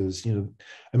 because, you know,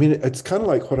 I mean, it's kind of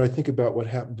like what I think about what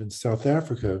happened in South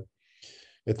Africa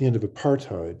at the end of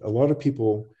apartheid. A lot of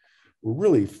people were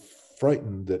really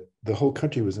frightened that the whole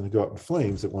country was going to go up in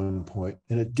flames at one point,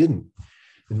 and it didn't.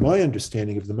 In my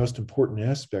understanding of the most important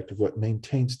aspect of what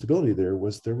maintained stability there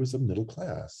was a middle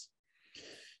class.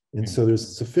 And so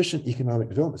there's sufficient economic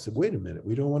development. So wait a minute,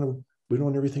 we don't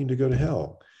want everything to go to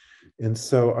hell. And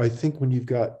so I think when you've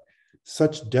got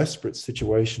such desperate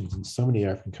situations in so many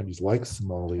African countries like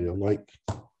Somalia,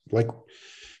 like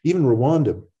even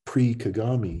Rwanda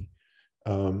pre-Kagame,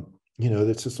 you know,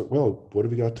 that's just like, well, what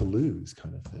have we got to lose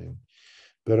kind of thing.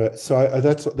 But that's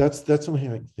the only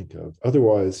thing I can think of.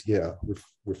 Otherwise, yeah,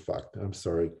 we're fucked. I'm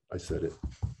sorry, I said it.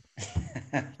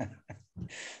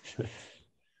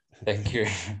 Thank you.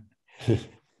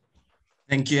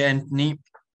 Thank you, Anthony.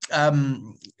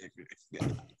 Anna,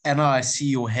 I see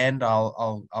your hand.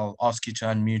 I'll ask you to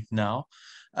unmute now.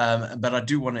 But I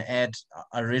do want to add,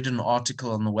 I read an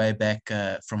article on the way back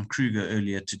from Kruger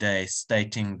earlier today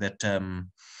stating that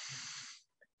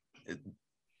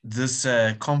this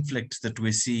conflict that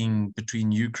we're seeing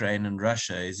between Ukraine and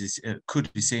Russia could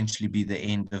essentially be the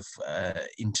end of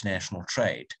international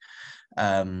trade,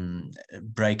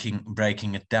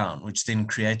 breaking it down, which then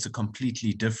creates a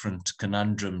completely different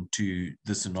conundrum to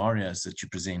the scenarios that you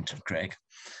presented, Craig.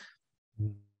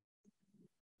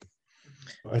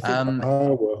 I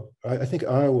think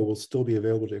Iowa will still be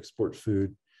available to export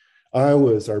food.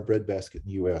 Iowa is our breadbasket in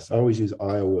the U.S. I always use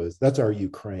Iowa. That's our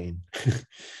Ukraine.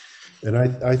 And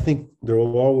I think there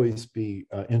will always be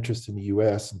interest in the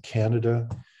U.S. and Canada,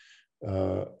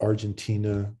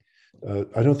 Argentina.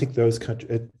 I don't think those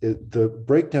countries, the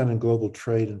breakdown in global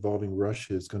trade involving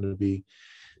Russia is going to be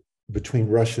between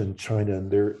Russia and China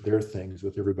and their things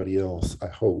with everybody else, I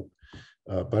hope.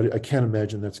 But I can't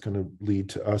imagine that's going to lead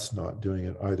to us not doing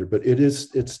it either. But it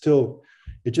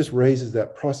just raises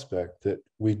that prospect that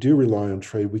we do rely on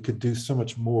trade. We could do so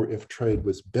much more if trade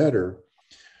was better.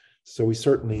 So we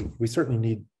certainly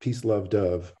need peace, love,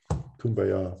 dove,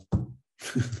 kumbaya.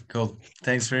 Cool.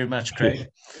 Thanks very much, Craig.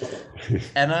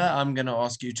 Anna, I'm going to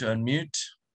ask you to unmute.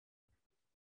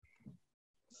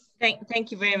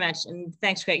 Thank you very much. And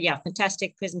thanks, Craig. Yeah,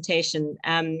 fantastic presentation.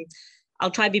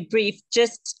 I'll try to be brief.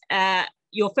 Just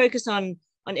your focus on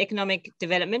economic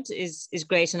development is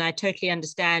great. And I totally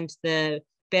understand the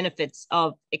benefits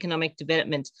of economic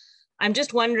development. I'm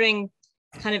just wondering,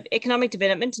 kind of economic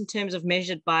development in terms of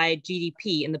measured by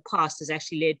GDP in the past has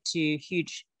actually led to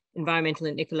huge environmental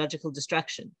and ecological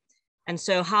destruction. And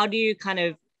so how do you kind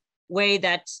of weigh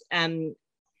that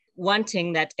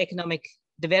wanting that economic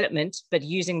development, but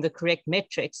using the correct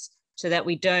metrics so that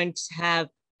we don't have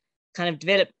kind of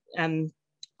developed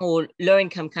or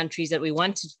low-income countries that we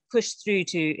want to push through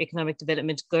to economic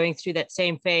development going through that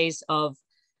same phase of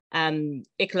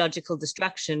ecological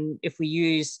destruction if we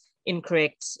use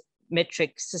incorrect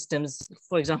metric systems,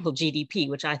 for example, GDP,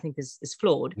 which I think is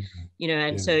flawed, you know,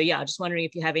 and so, yeah, just wondering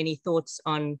if you have any thoughts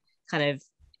on kind of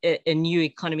a new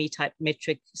economy type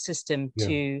metric system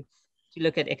to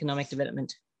look at economic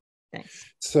development. Thanks.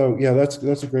 So, yeah,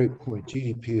 that's a great point.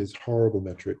 GDP is a horrible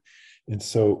metric. And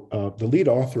so the lead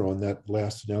author on that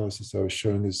last analysis I was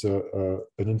showing is an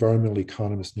environmental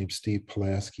economist named Steve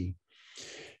Pulaski.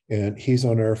 And he's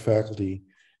on our faculty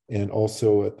and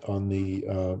also on the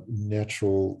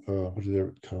natural, what is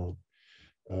it called?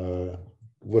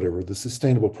 The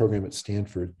sustainable program at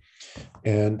Stanford.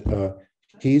 And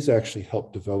He's actually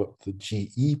helped develop the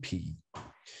GEP,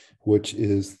 which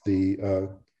is the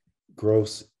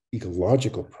gross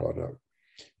ecological product.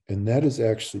 And that is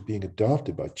actually being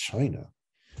adopted by China.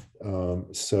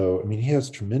 So, I mean, he has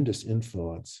tremendous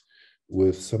influence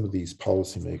with some of these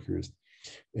policymakers.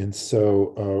 And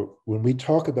so when we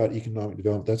talk about economic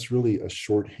development, that's really a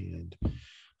shorthand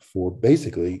for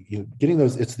basically, you know, getting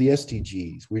those, it's the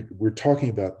SDGs. We're talking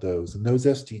about those, and those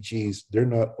SDGs, they're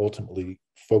not ultimately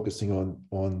focusing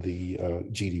on the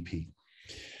GDP.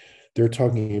 They're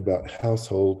talking about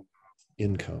household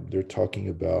income. They're talking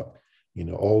about, you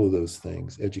know, all of those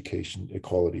things, education,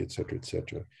 equality, et cetera, et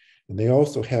cetera. And they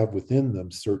also have within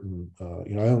them certain,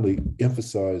 you know, I only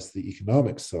emphasize the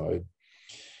economic side,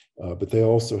 but they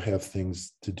also have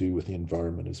things to do with the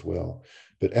environment as well.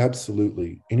 But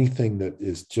absolutely, anything that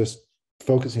is just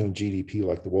focusing on GDP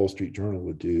like the Wall Street Journal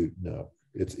would do, no.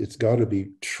 It's got to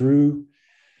be true,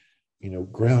 you know,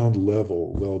 ground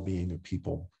level well-being of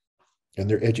people and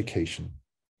their education.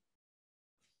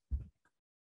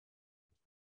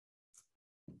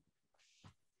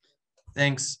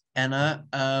 Thanks, Anna.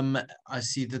 I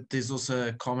see that there's also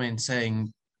a comment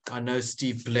saying, I know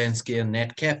Steve Polanski and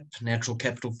NatCap, Natural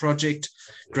Capital Project,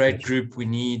 great group. We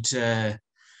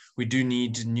do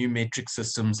need new metric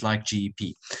systems like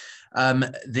GEP.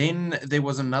 Then there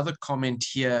was another comment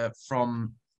here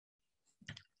from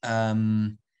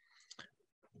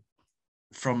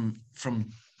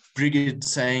Brigid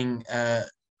saying,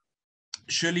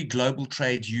 surely global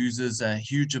trade uses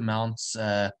huge amounts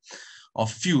of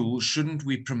fuel. Shouldn't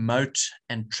we promote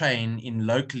and train in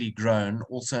locally grown?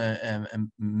 Also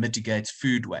mitigates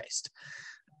food waste.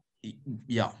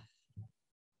 Yeah.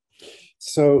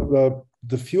 So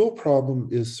the fuel problem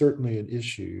is certainly an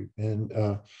issue. And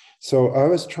so I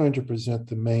was trying to present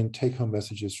the main take-home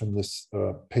messages from this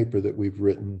paper that we've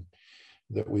written,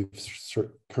 that we've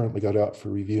currently got out for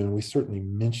review. And we certainly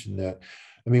mentioned that.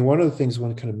 I mean, one of the things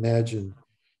one can imagine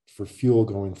for fuel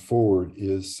going forward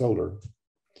is solar,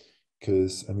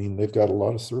 because, I mean, they've got a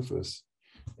lot of surface.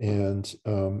 And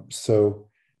so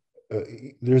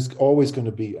there's always going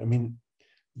to be, I mean,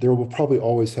 there will probably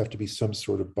always have to be some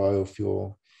sort of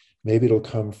biofuel. Maybe it'll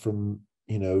come from,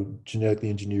 you know, genetically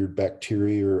engineered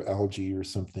bacteria or algae or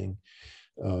something,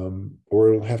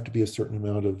 or it'll have to be a certain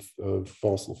amount of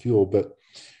fossil fuel. But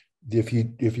if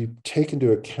you take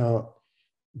into account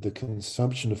the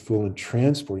consumption of fuel and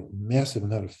transporting massive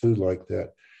amount of food like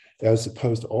that, as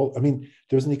opposed to all, I mean,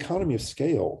 there's an economy of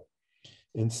scale.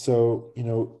 And so, you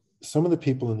know, some of the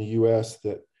people in the US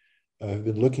that have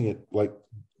been looking at like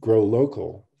grow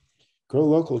local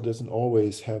doesn't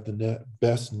always have the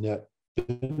best net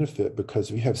benefit,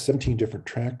 because we have 17 different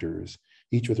tractors,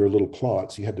 each with their little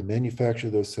plots. You had to manufacture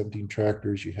those 17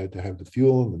 tractors. You had to have the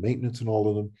fuel and the maintenance and all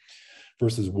of them,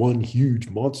 versus one huge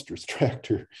monstrous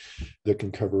tractor that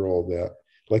can cover all that.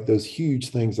 Like those huge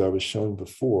things I was showing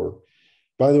before.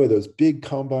 By the way, those big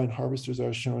combine harvesters I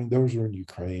was showing, those are in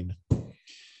Ukraine.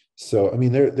 So, I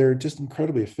mean, they're just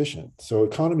incredibly efficient. So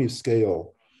economy of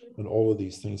scale and all of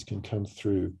these things can come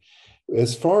through.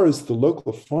 As far as the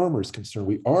local farmer is concerned,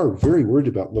 we are very worried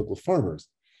about local farmers.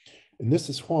 And this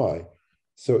is why.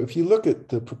 So if you look at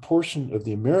the proportion of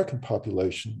the American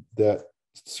population that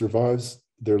survives,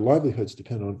 their livelihoods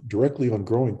depend directly on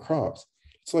growing crops,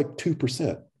 it's like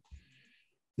 2%.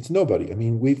 It's nobody. I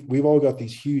mean, we've all got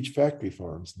these huge factory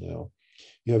farms now.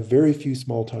 You have very few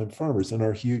small-time farmers in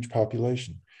our huge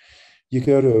population. You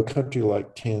go to a country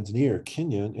like Tanzania or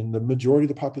Kenya, and the majority of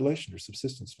the population are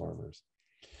subsistence farmers.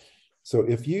 So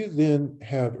if you then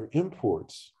have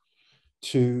imports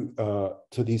to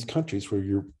these countries where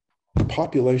your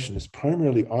population is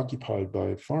primarily occupied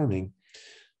by farming,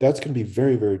 that's going to be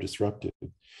very, very disruptive.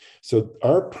 So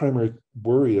our primary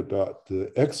worry about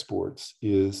the exports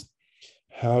is,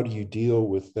 how do you deal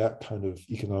with that kind of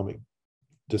economic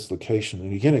dislocation?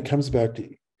 And again, it comes back to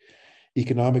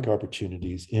economic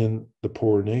opportunities in the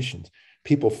poorer nations.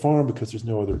 People farm because there's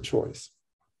no other choice.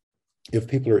 If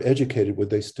people are educated, would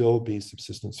they still be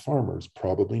subsistence farmers?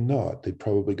 Probably not. They'd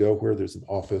probably go where there's an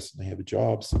office and they have a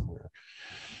job somewhere.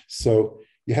 So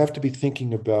you have to be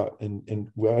thinking about,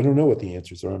 and well, I don't know what the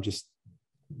answers are.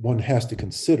 One has to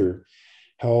consider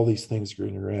how all these things are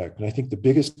going to interact. And I think the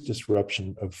biggest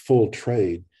disruption of full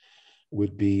trade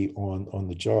would be on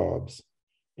the jobs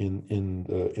in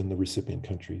the recipient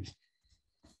countries.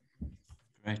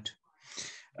 Right.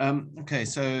 Okay,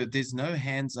 so there's no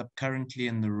hands up currently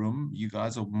in the room. You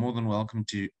guys are more than welcome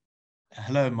to.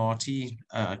 Hello, Marty.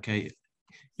 Okay,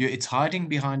 it's hiding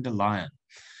behind a lion.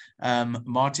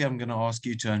 Marty, I'm going to ask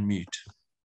you to unmute.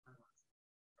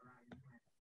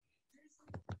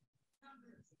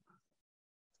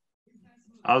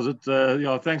 How's it?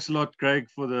 Yeah, thanks a lot, Craig,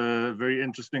 for the very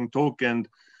interesting talk, and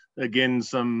again,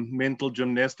 some mental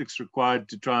gymnastics required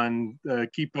to try and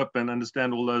keep up and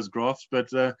understand all those graphs.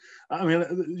 But I mean,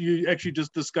 you actually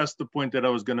just discussed the point that I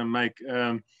was going to make,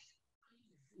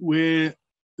 where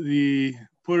the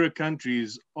poorer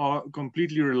countries are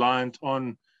completely reliant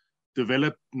on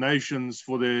developed nations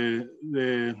for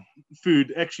their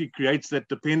food, actually creates that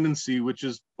dependency, which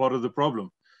is part of the problem.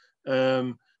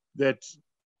 That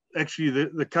actually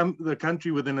the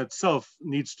country within itself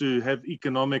needs to have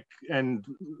economic and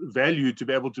value to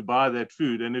be able to buy that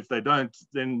food. And if they don't,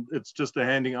 then it's just a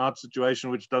handing out situation,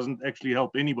 which doesn't actually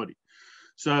help anybody.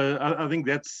 So I think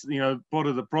that's, you know, part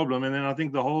of the problem. And then I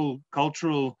think the whole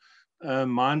cultural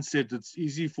mindset, it's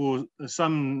easy for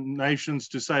some nations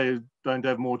to say don't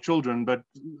have more children, but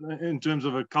in terms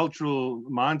of a cultural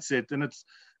mindset, and it's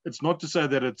not to say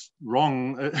that it's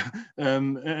wrong.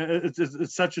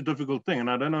 It's such a difficult thing, and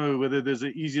I don't know whether there's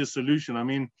an easier solution. I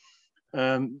mean,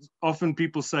 often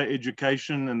people say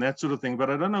education and that sort of thing, but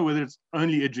I don't know whether it's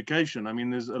only education. I mean,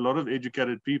 there's a lot of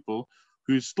educated people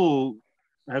who still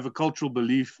have a cultural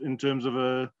belief in terms of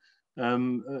a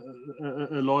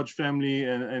large family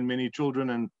and many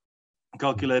children and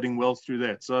calculating wealth through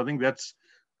that. So I think that's,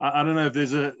 I don't know if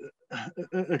there's a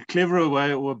cleverer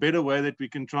way or a better way that we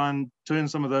can try and turn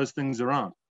some of those things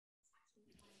around.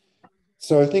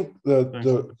 So I think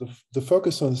the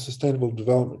focus on the Sustainable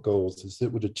Development Goals is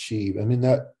it would achieve. I mean,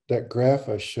 that graph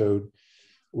I showed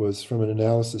was from an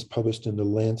analysis published in The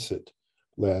Lancet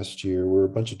last year, where a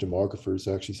bunch of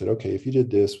demographers actually said, okay, if you did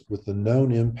this with the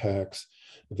known impacts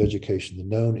of education, the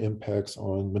known impacts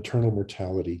on maternal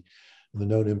mortality, and the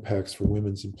known impacts for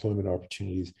women's employment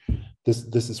opportunities,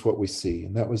 this is what we see.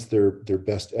 And that was their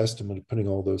best estimate of putting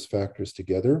all those factors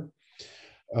together.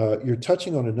 You're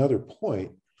touching on another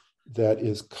point, that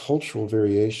is cultural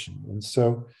variation. And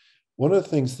so one of the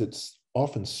things that's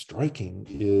often striking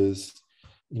is,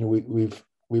 you know,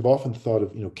 we've often thought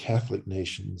of, you know, Catholic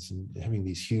nations and having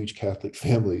these huge Catholic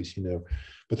families, you know,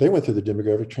 but they went through the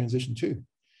demographic transition too.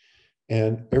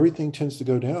 And everything tends to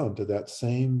go down to that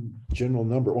same general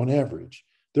number on average.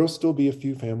 There'll still be a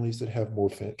few families that have more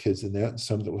kids than that, and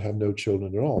some that will have no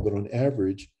children at all. But on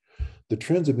average, the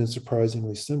trends have been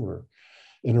surprisingly similar.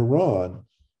 In Iran,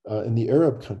 in the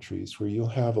Arab countries, where you'll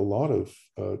have a lot of,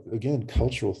 again,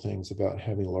 cultural things about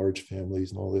having large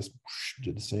families and all this,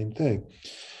 did the same thing.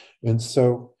 And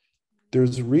so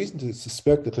there's a reason to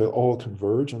suspect that they'll all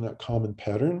converge on that common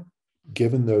pattern,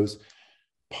 given those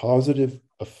positive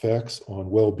effects on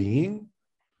well-being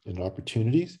and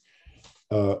opportunities.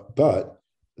 But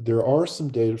there are some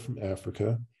data from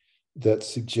Africa that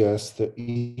suggests that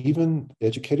even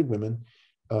educated women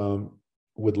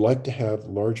would like to have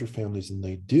larger families than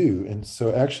they do. And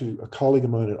so actually a colleague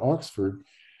of mine at Oxford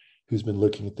who's been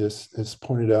looking at this has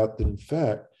pointed out that in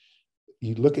fact,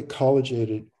 you look at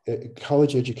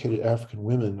college-educated African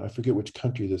women, I forget which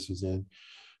country this was in,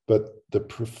 but the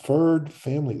preferred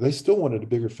family, they still wanted a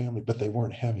bigger family, but they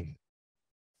weren't having it.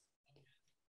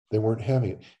 They weren't having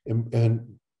it.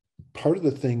 And part of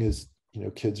the thing is, you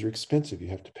know, kids are expensive. You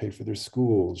have to pay for their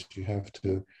schools. You have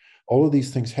to, all of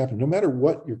these things happen, no matter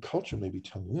what your culture may be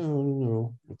telling you.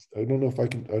 No, I don't know if I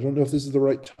don't know if this is the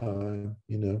right time,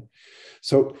 you know.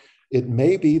 So it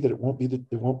may be that it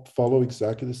won't follow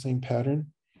exactly the same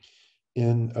pattern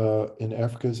in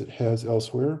Africa as it has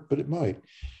elsewhere, but it might.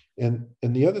 And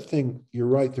the other thing, you're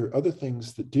right, there are other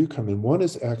things that do come in. One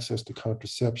is access to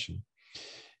contraception.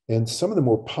 And some of the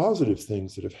more positive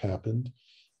things that have happened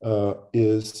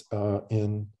is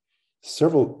in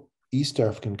several East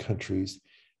African countries,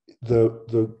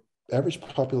 the average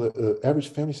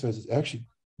family size has actually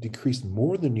decreased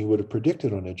more than you would have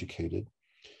predicted on educated,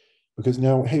 because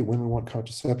now, hey, women want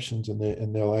contraceptions and they're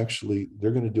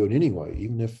going to do it anyway,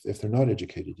 even if they're not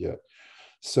educated yet.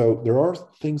 So there are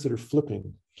things that are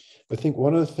flipping. I think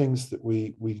one of the things that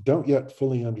we don't yet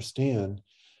fully understand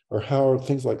are how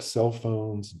things like cell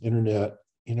phones, internet,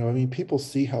 you know, I mean, people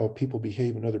see how people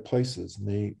behave in other places, and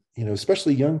they, you know,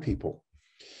 especially young people.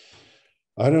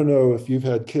 I don't know if you've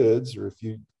had kids or if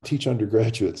you teach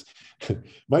undergraduates.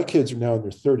 My kids are now in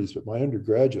their 30s, but my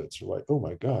undergraduates are like, oh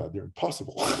my God, they're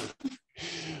impossible.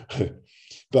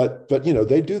 But you know,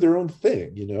 they do their own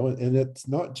thing, you know, and it's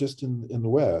not just in the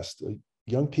West.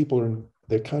 Young people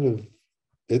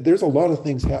there's a lot of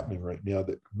things happening right now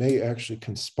that may actually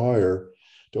conspire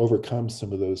to overcome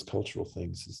some of those cultural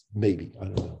things. Maybe, I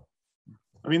don't know.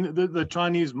 I mean, the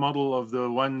Chinese model of the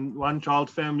one child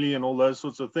family and all those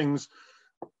sorts of things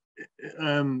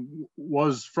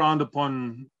was frowned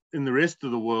upon in the rest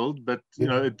of the world, but you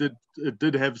know, it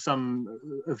did have some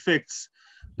effects.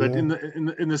 But in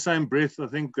the same breath, I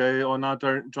think they are now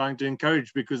trying to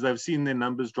encourage, because they've seen their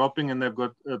numbers dropping and they've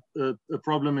got a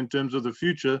problem in terms of the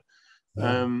future.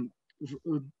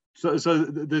 So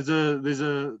there's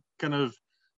a kind of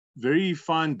very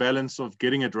fine balance of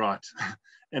getting it right,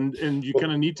 and you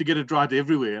kind of need to get it right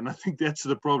everywhere. And I think that's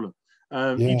the problem.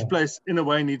 Each place, in a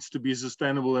way, needs to be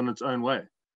sustainable in its own way.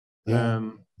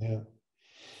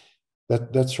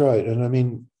 That's right. And I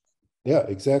mean, yeah,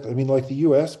 exactly. I mean, like the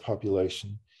U.S.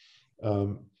 population,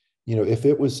 if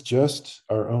it was just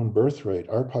our own birth rate,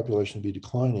 our population would be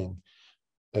declining.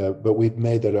 But we've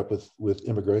made that up with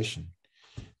immigration.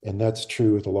 And that's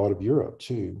true with a lot of Europe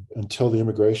too, until the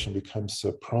immigration becomes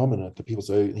so prominent that people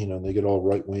say, they get all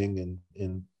right wing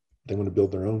and they want to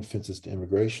build their own fences to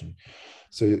immigration.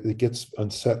 So it gets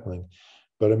unsettling.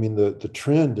 But I mean, the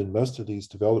trend in most of these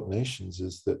developed nations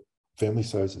is that family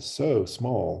size is so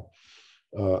small.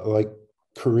 Like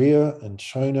Korea and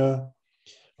China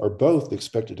are both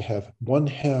expected to have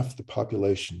 1/2 the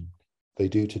population they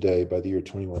do today by the year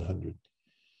 2100.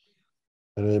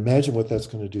 And imagine what that's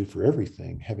going to do for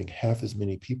everything, having half as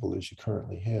many people as you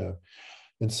currently have.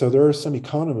 And so there are some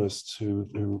economists who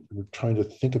are trying to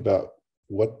think about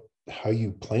how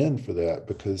you plan for that,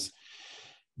 because,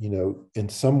 in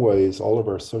some ways, all of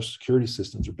our social security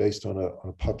systems are based on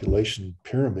a population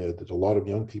pyramid that a lot of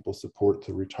young people support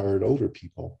the retired older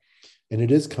people. And it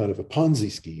is kind of a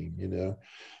Ponzi scheme,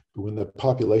 But when the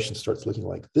population starts looking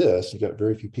like this, you got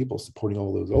very few people supporting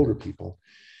all those older people.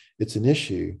 It's an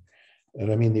issue. And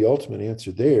I mean, the ultimate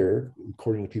answer there,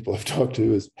 according to people I've talked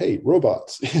to, is, hey,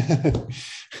 robots.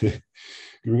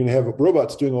 You're going to have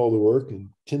robots doing all the work and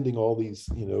tending all these,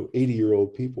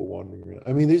 80-year-old people wandering around.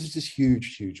 I mean, these are just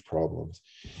huge, huge problems.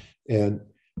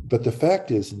 But the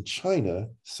fact is, in China,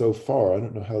 so far, I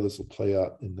don't know how this will play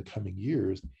out in the coming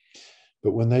years,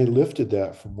 but when they lifted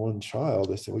that from one child,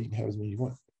 they said, well, you can have as many as you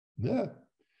want. Yeah.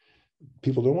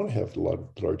 People don't want to have a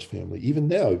large family, even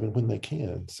now, even when they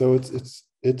can. So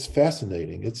it's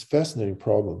fascinating. It's a fascinating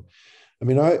problem. I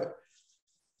mean, I'll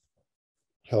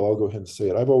go ahead and say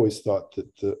it. I've always thought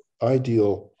that the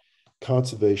ideal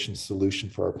conservation solution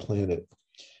for our planet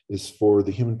is for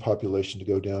the human population to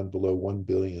go down below 1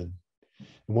 billion.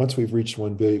 And once we've reached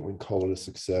 1 billion, we can call it a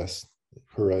success.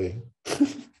 Hooray.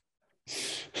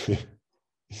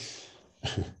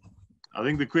 I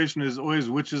think the question is always,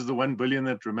 which is the 1 billion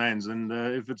that remains? And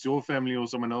if it's your family or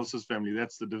someone else's family,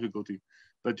 that's the difficulty.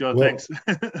 But yeah, well, thanks.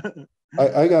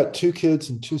 I got 2 kids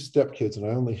and 2 stepkids, and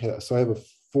I have a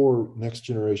 4 next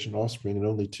generation offspring and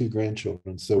only 2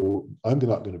 grandchildren. So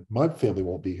my family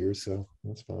won't be here, so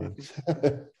that's fine.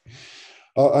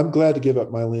 I'm glad to give up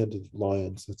my land to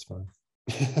lions. That's fine.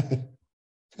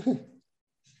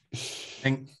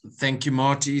 Thank you,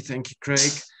 Marty. Thank you,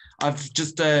 Craig. I've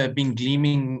just been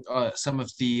gleaming some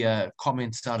of the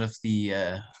comments out of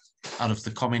the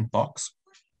comment box,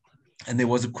 and there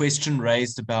was a question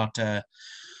raised about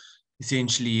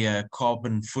essentially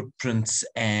carbon footprints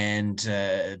and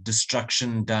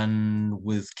destruction done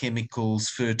with chemicals,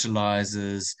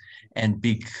 fertilizers, and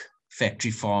big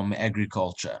factory farm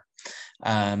agriculture.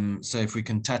 So if we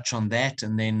can touch on that,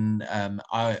 and then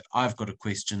I've got a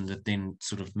question that then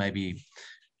sort of maybe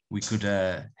we could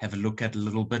have a look at a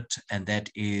little bit, and that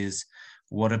is,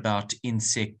 what about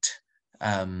insect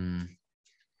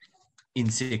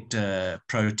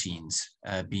proteins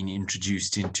being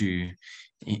introduced into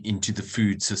the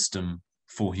food system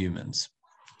for humans?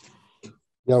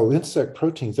 Yeah, well, insect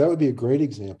proteins, that would be a great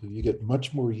example. You get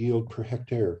much more yield per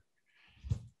hectare.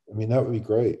 I mean, that would be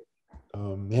great.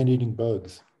 Man-eating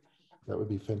bugs, that would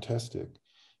be fantastic.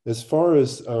 As far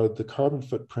as the carbon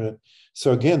footprint,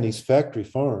 so again, these factory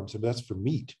farms, and that's for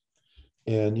meat.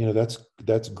 And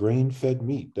that's grain-fed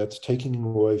meat. That's taking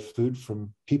away food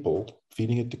from people,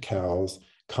 feeding it to cows,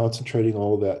 concentrating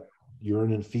all of that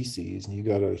urine and feces, and you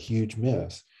got a huge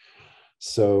mess.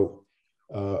 So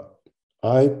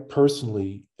I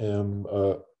personally I'm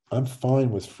fine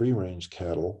with free-range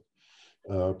cattle.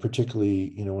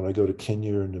 Particularly, when I go to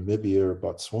Kenya or Namibia or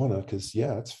Botswana, because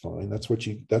it's fine. That's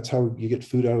how you get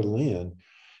food out of the land.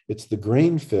 It's the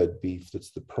grain-fed beef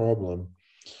that's the problem.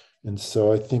 And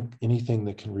so I think anything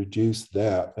that can reduce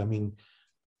that, I mean,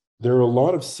 there are a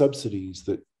lot of subsidies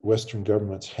that Western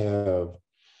governments have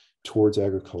towards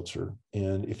agriculture.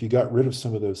 And if you got rid of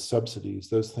some of those subsidies,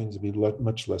 those things would be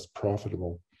much less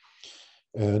profitable.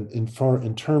 And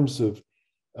in terms of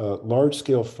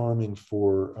large-scale farming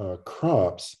for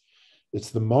crops, it's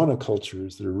the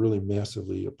monocultures that are really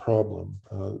massively a problem.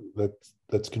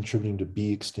 That's contributing to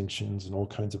bee extinctions and all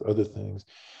kinds of other things.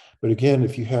 But again,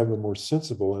 if you have a more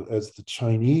sensible, as the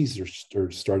Chinese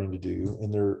are starting to do,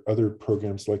 and there are other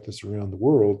programs like this around the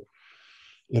world,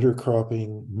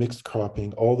 intercropping, mixed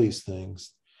cropping, all these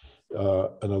things,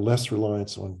 and a less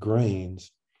reliance on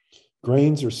grains.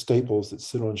 Grains are staples that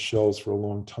sit on shelves for a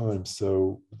long time.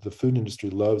 So the food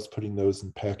industry loves putting those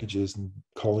in packages and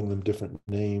calling them different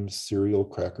names, cereal,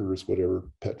 crackers, whatever,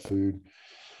 pet food.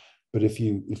 But if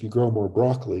you grow more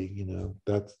broccoli, you know,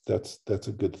 that's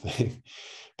a good thing.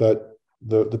 But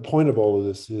the point of all of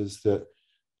this is that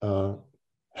how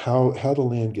the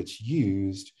land gets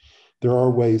used, there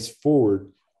are ways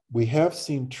forward. We have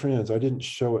seen trends. I didn't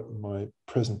show it in my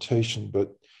presentation,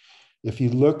 but if you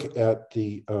look at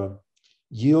the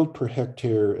yield per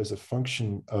hectare as a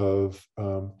function of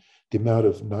the amount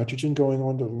of nitrogen going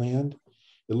onto land,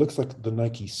 it looks like the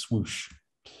Nike swoosh.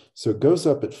 So it goes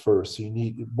up at first. So you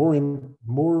need more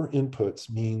inputs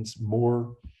means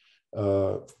more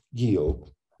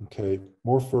yield, okay,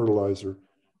 more fertilizer,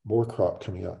 more crop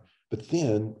coming out. But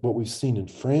then what we've seen in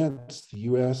France, the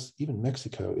US, even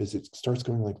Mexico, is it starts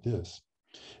going like this.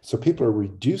 So people are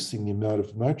reducing the amount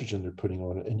of nitrogen they're putting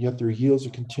on it, and yet their yields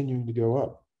are continuing to go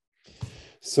up.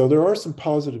 So there are some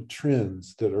positive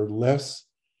trends that are less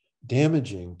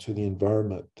damaging to the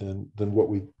environment than what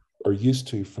we are used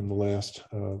to from the last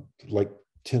like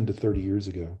 10 to 30 years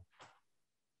ago.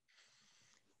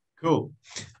 Cool.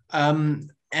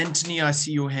 Anthony, I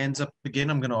see your hands up again.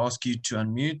 I'm going to ask you to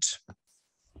unmute.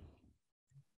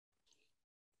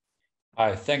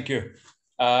 Hi, thank you.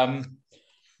 Craig,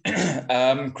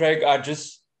 I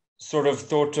just sort of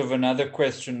thought of another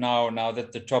question now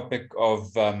that the topic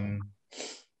of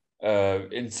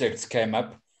insects came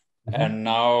up. Mm-hmm. And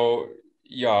now,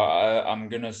 yeah, I'm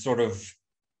going to sort of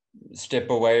step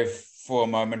away for a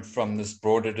moment from this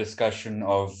broader discussion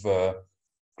of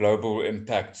global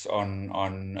impacts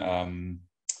on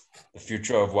the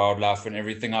future of wildlife and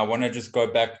everything. I want to just go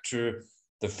back to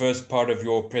the first part of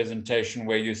your presentation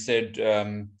where you said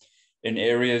in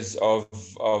areas of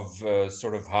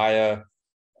sort of higher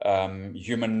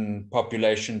human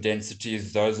population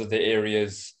densities, those are the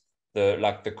areas,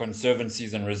 like the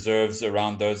conservancies and reserves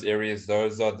around those areas,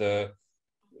 those are the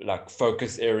like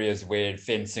focus areas where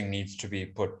fencing needs to be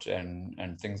put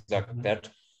and things like that.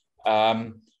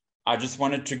 I just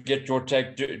wanted to get your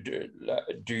take.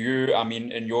 Do you, I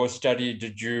mean, in your study,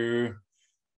 did you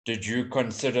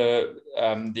consider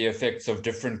the effects of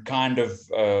different kind of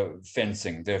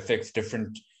fencing, the effects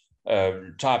different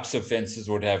types of fences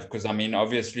would have? Because I mean,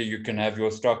 obviously you can have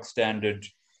your stock standard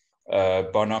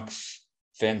Bonox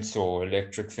fence or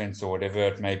electric fence or whatever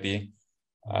it may be.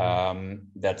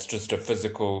 That's just a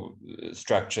physical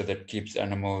structure that keeps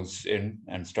animals in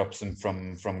and stops them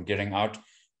from getting out.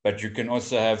 But you can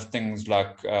also have things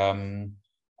like,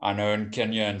 I know in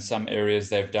Kenya, in some areas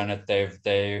they've done it,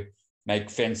 they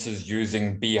make fences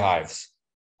using beehives.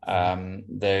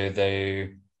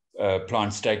 They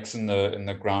plant stakes in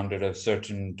the ground at a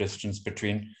certain distance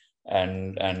between,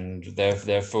 and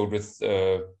they're filled with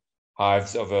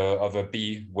hives of a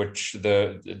bee, which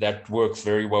that works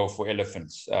very well for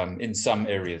elephants in some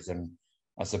areas, and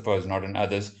I suppose not in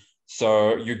others.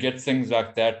 So you get things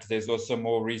like that. There's also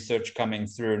more research coming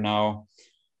through now,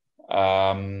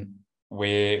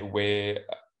 where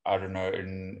I don't know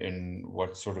in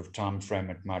what sort of time frame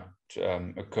it might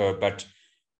occur, but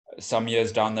some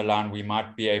years down the line we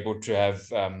might be able to have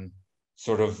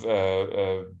sort of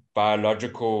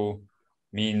biological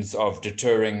means of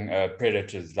deterring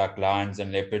predators like lions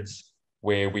and leopards,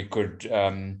 where we could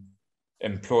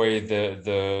employ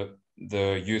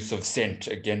the use of scent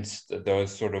against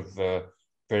those sort of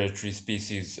predatory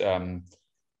species,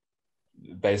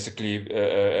 basically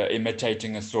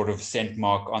imitating a sort of scent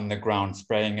mark on the ground,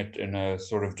 spraying it in a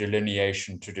sort of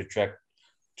delineation to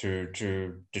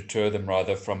deter them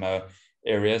rather from a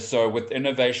area. So with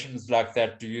innovations like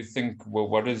that, do you think, well,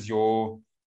 what is your,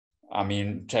 I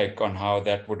mean, take on how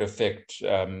that would affect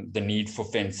the need for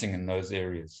fencing in those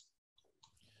areas?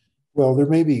 Well, there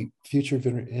may be future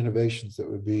innovations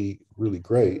that would be really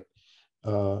great.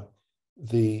 In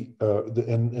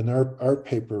our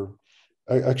paper,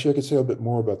 actually, I could say a bit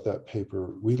more about that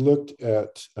paper. We looked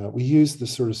at, we used the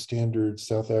sort of standard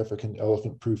South African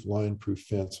elephant-proof, lion-proof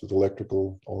fence with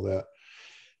electrical, all that.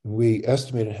 And we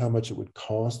estimated how much it would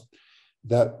cost.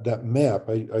 That map,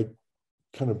 I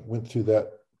kind of went through that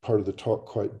part of the talk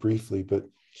quite briefly, but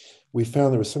we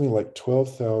found there was something like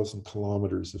 12,000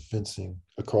 kilometers of fencing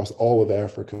across all of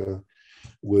Africa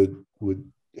would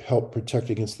help protect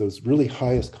against those really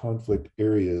highest conflict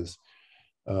areas.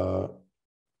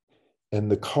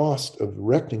 And the cost of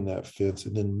erecting that fence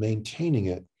and then maintaining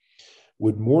it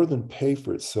would more than pay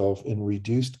for itself in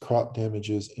reduced crop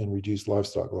damages and reduced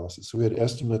livestock losses. So we had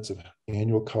estimates of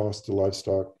annual cost to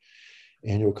livestock,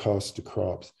 annual cost to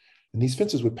crops. And these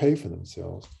fences would pay for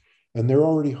themselves. And they're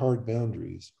already hard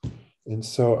boundaries. And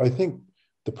so I think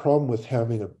the problem with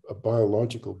having a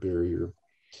biological barrier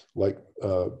like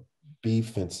bee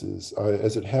fences,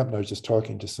 as it happened, I was just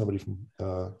talking to somebody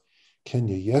from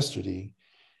Kenya yesterday.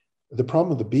 The problem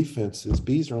with the bee fence is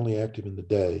bees are only active in the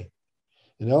day.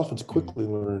 And elephants quickly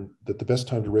learn that the best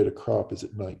time to raid a crop is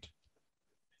at night.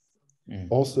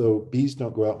 Also, bees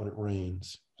don't go out when it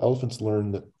rains. Elephants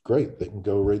learn that, great, they can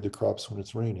go raid the crops when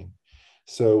it's raining.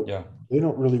 So they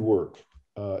don't really work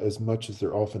as much as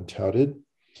they're often touted.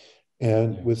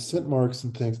 And with scent marks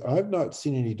and things, I've not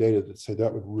seen any data that say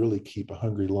that would really keep a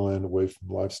hungry lion away from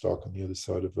livestock on the other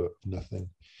side of nothing.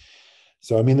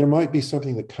 So, I mean, there might be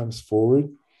something that comes forward,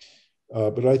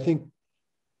 but I think,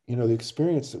 you know, the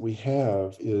experience that we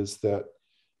have is that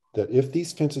if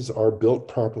these fences are built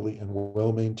properly and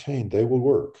well maintained, they will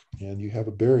work, and you have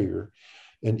a barrier.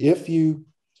 And if you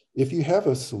have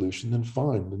a solution, then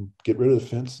fine, then get rid of the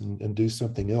fence and do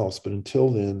something else. But until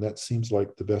then, that seems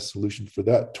like the best solution for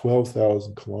that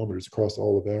 12,000 kilometers across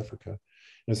all of Africa.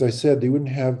 And as I said, they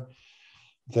wouldn't have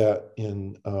that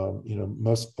in you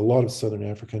know, a lot of Southern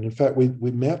Africa. And in fact, we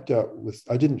mapped out with,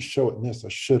 I didn't show it in this, I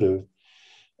should have,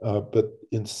 but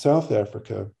in South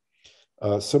Africa,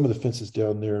 some of the fences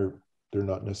down there, they're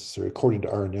not necessary according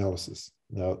to our analysis.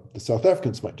 Now, the South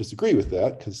Africans might disagree with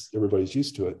that because everybody's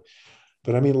used to it.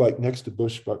 But I mean, like next to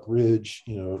Bushbuck Ridge,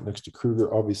 you know, next to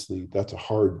Kruger, obviously that's a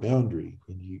hard boundary.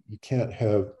 And you can't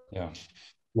have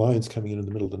lions coming in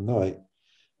the middle of the night.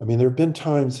 I mean, there have been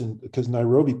times because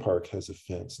Nairobi Park has a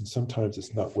fence, and sometimes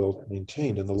it's not well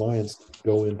maintained, and the lions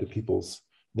go into people's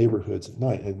neighborhoods at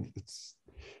night, and it's,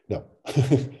 no.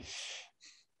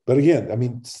 But again, I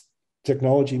mean,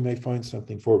 technology may find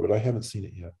something for it, but I haven't seen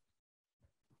it yet.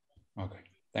 Okay,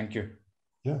 thank you.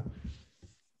 Yeah.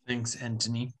 Thanks,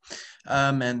 Anthony.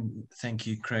 And thank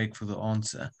you, Craig, for the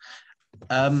answer.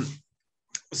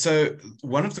 So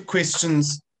one of the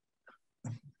questions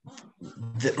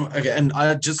that, okay, and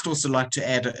I just also like to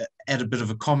add a bit of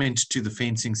a comment to the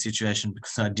fencing situation,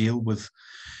 because I deal with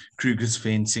Kruger's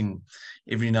fencing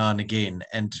every now and again,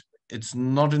 and it's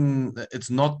not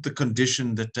the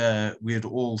condition that we'd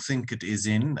all think it is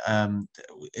in.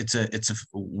 It's a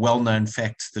well-known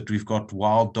fact that we've got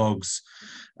wild dogs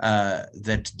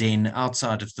that den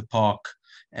outside of the park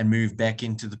and move back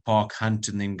into the park, hunt,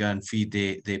 and then go and feed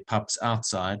their pups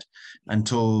outside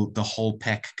until the whole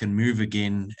pack can move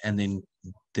again, and then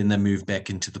they move back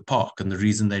into the park. And the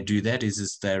reason they do that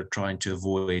is they're trying to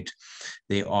avoid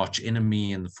their arch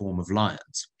enemy in the form of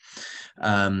lions.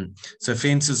 So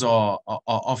fences are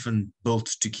often built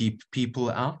to keep people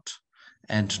out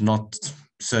and not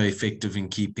so effective in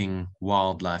keeping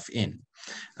wildlife in.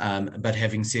 But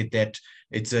having said that,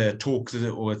 it's a talk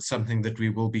or it's something that we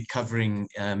will be covering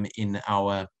in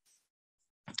our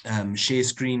share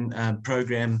screen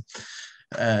program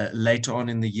later on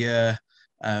in the year,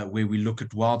 where we look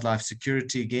at wildlife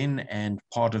security again, and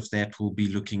part of that will be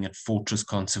looking at fortress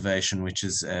conservation, which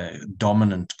is a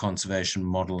dominant conservation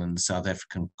model in the South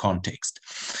African context.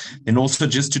 Then also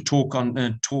just to talk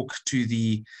to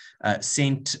the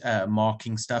scent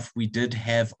marking stuff we did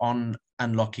have on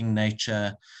Unlocking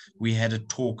Nature. We had a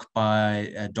talk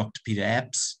by Dr. Peter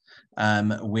Apps,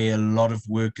 where a lot of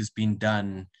work has been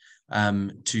done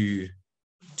to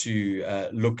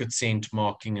look at scent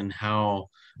marking and how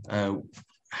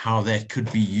that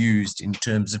could be used in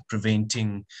terms of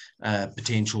preventing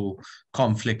potential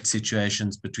conflict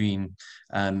situations between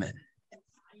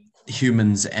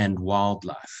humans and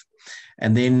wildlife.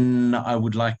 And then I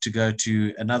would like to go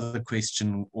to another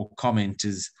question or comment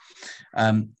is,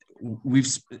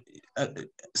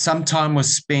 some time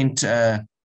was spent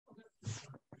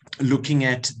looking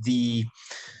at the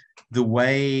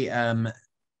way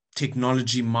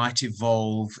technology might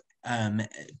evolve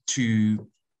to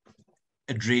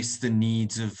address the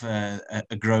needs of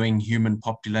a growing human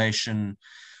population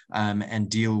and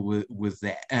deal with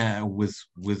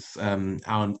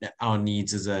our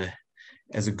needs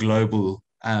as a global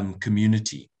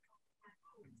community.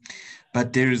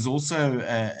 But there is also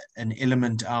an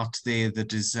element out there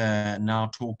that is now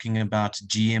talking about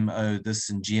GMO this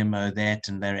and GMO that,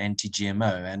 and they're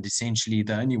anti-GMO. And essentially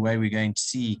the only way we're going to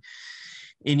see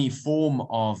any form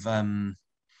of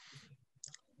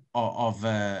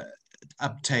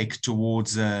uptake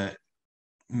towards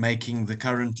making the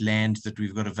current land that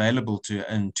we've got available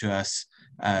to us,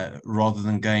 rather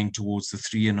than going towards the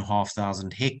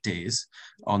 3,500 hectares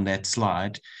on that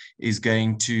slide, is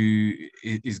going to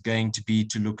be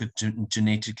to look at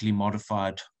genetically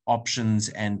modified options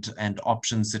and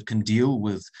options that can deal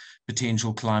with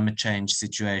potential climate change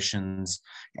situations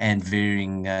and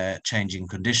varying changing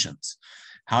conditions.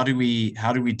 how do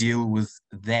we deal with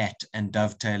that and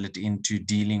dovetail it into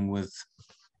dealing with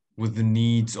the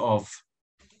needs of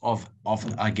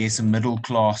I guess a middle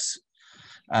class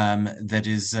that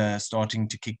is starting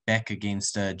to kick back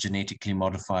against a genetically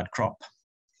modified crop?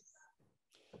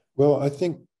 Well, I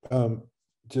think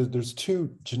there's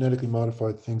two genetically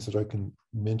modified things that I can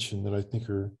mention that I think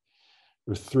are,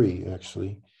 or three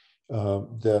actually,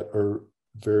 that are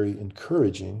very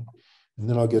encouraging. And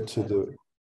then I'll get to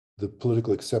the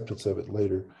political acceptance of it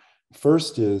later.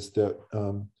 First is that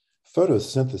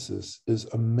photosynthesis is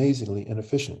amazingly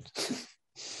inefficient.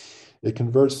 It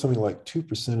converts something like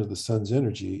 2% of the sun's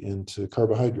energy into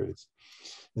carbohydrates.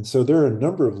 And so there are a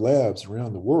number of labs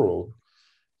around the world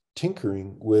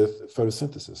tinkering with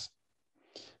photosynthesis.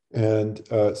 And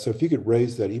so if you could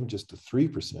raise that even just to 3%,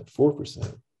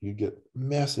 4%, you get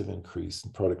massive increase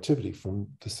in productivity from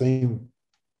the same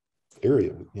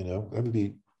area. You know, that would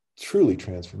be truly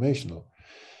transformational.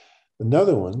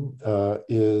 Another one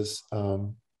is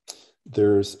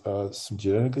there's some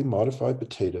genetically modified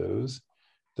potatoes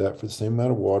that for the same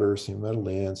amount of water, same amount of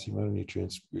land, same amount of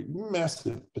nutrients,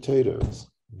 massive potatoes,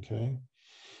 okay?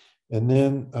 And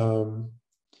then,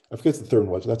 I forget the third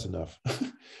one was, that's enough.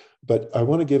 But I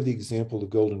want to give the example of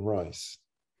golden rice,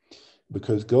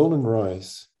 because golden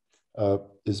rice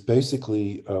is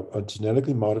basically a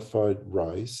genetically modified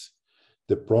rice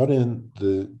that brought in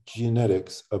the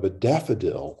genetics of a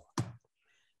daffodil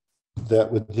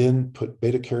that would then put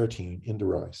beta carotene into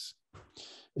rice.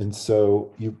 And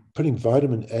so you're putting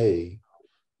vitamin A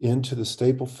into the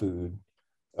staple food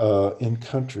in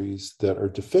countries that are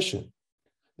deficient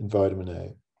in vitamin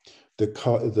A.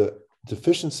 The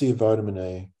deficiency of vitamin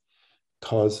A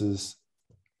causes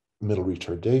mental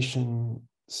retardation,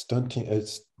 stunting.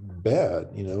 It's bad,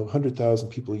 you know, 100,000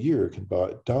 people a year can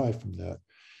die from that.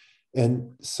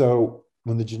 And so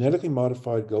when the genetically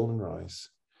modified golden rice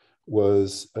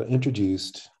was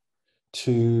introduced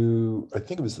to, I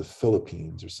think it was the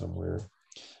Philippines or somewhere,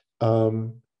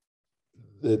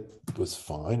 it was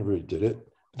fine, everybody did it.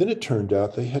 But then it turned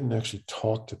out they hadn't actually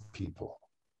talked to people.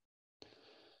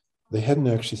 They hadn't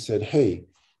actually said, hey,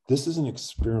 this is an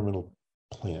experimental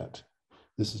plant.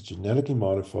 This is genetically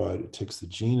modified. It takes the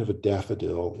gene of a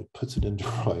daffodil, it puts it into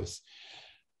rice.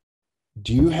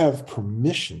 Do you have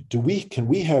permission? Can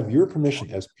we have your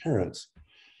permission as parents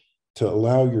to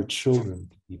allow your children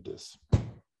to eat this?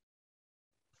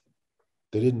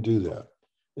 They didn't do that.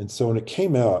 And so when it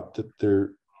came out that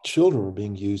their children were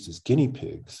being used as guinea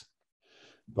pigs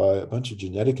by a bunch of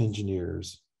genetic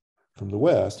engineers from the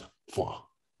West,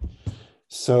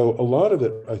 so a lot of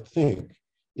it, I think,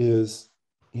 is,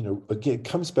 you know, again, it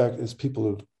comes back as people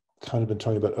have kind of been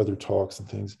talking about other talks and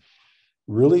things,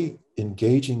 really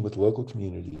engaging with local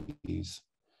communities,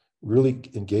 really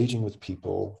engaging with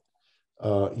people,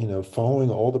 you know, following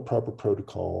all the proper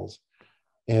protocols.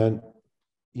 And,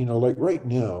 you know, like right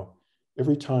now,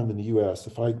 every time in the US,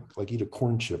 if I like eat a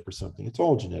corn chip or something, it's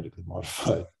all genetically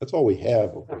modified. That's all we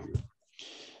have over here.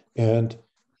 And,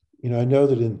 you know, I know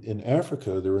that in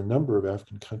Africa, there were a number of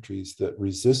African countries that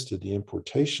resisted the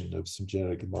importation of some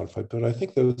genetically modified, but I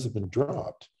think those have been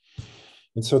dropped.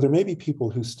 And so there may be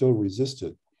people who still resist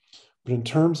it. But in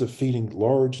terms of feeding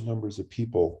large numbers of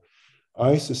people,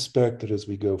 I suspect that as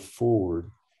we go forward,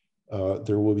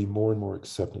 there will be more and more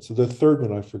acceptance. So the third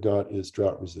one I forgot is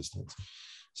drought resistance.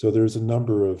 So there's a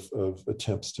number of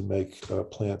attempts to make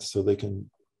plants so they can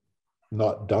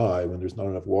not die when there's not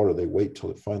enough water. They wait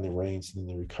till it finally rains and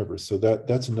then they recover. So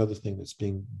that's another thing that's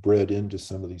being bred into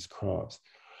some of these crops.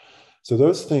 So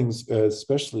those things,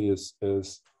 especially as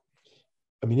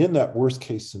I mean, in that worst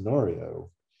case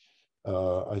scenario,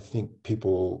 I think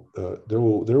people, there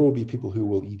will be people who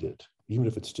will eat it, even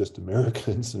if it's just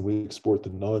Americans and we export the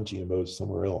non-GMOs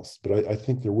somewhere else. But I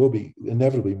think there will be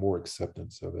inevitably more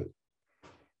acceptance of it.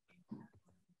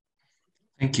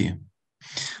 Thank you.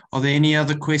 Are there any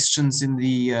other questions in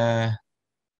the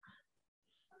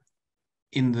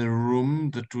room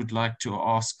that would like to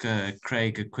ask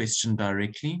Craig a question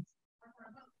directly?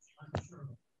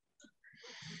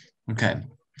 Okay,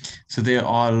 so there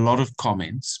are a lot of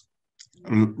comments,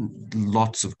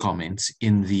 lots of comments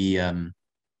in the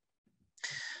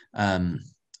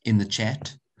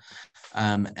chat.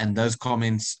 And those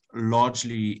comments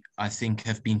largely, I think,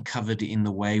 have been covered in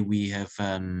the way we have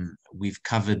we've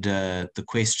covered the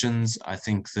questions. I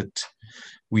think that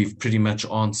we've pretty much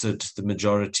answered the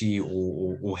majority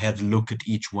or had a look at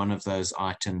each one of those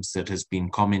items that has been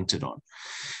commented on.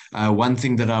 One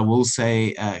thing that I will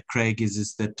say, Craig,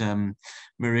 is that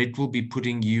Mirette will be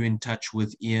putting you in touch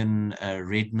with Ian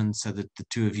Redmond so that the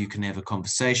two of you can have a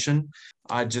conversation.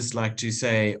 I'd just like to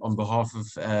say on behalf of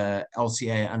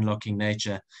LCA Unlocking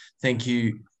Nature, thank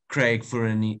you, Craig, for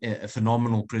a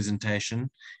phenomenal presentation.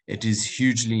 It is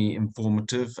hugely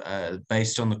informative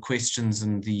based on the questions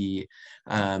and the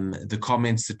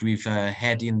comments that we've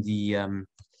had in the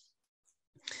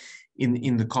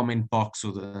comment box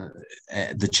or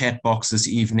the chat box this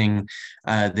evening.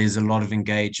 There's a lot of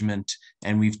engagement,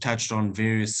 and we've touched on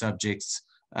various subjects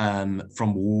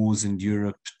from wars in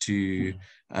Europe to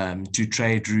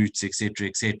trade routes, etc.,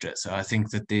 etc. So I think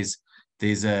that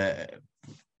there's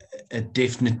a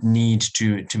definite need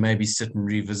to maybe sit and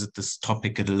revisit this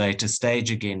topic at a later stage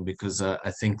again, because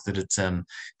I think that it's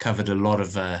covered a lot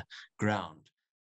of ground.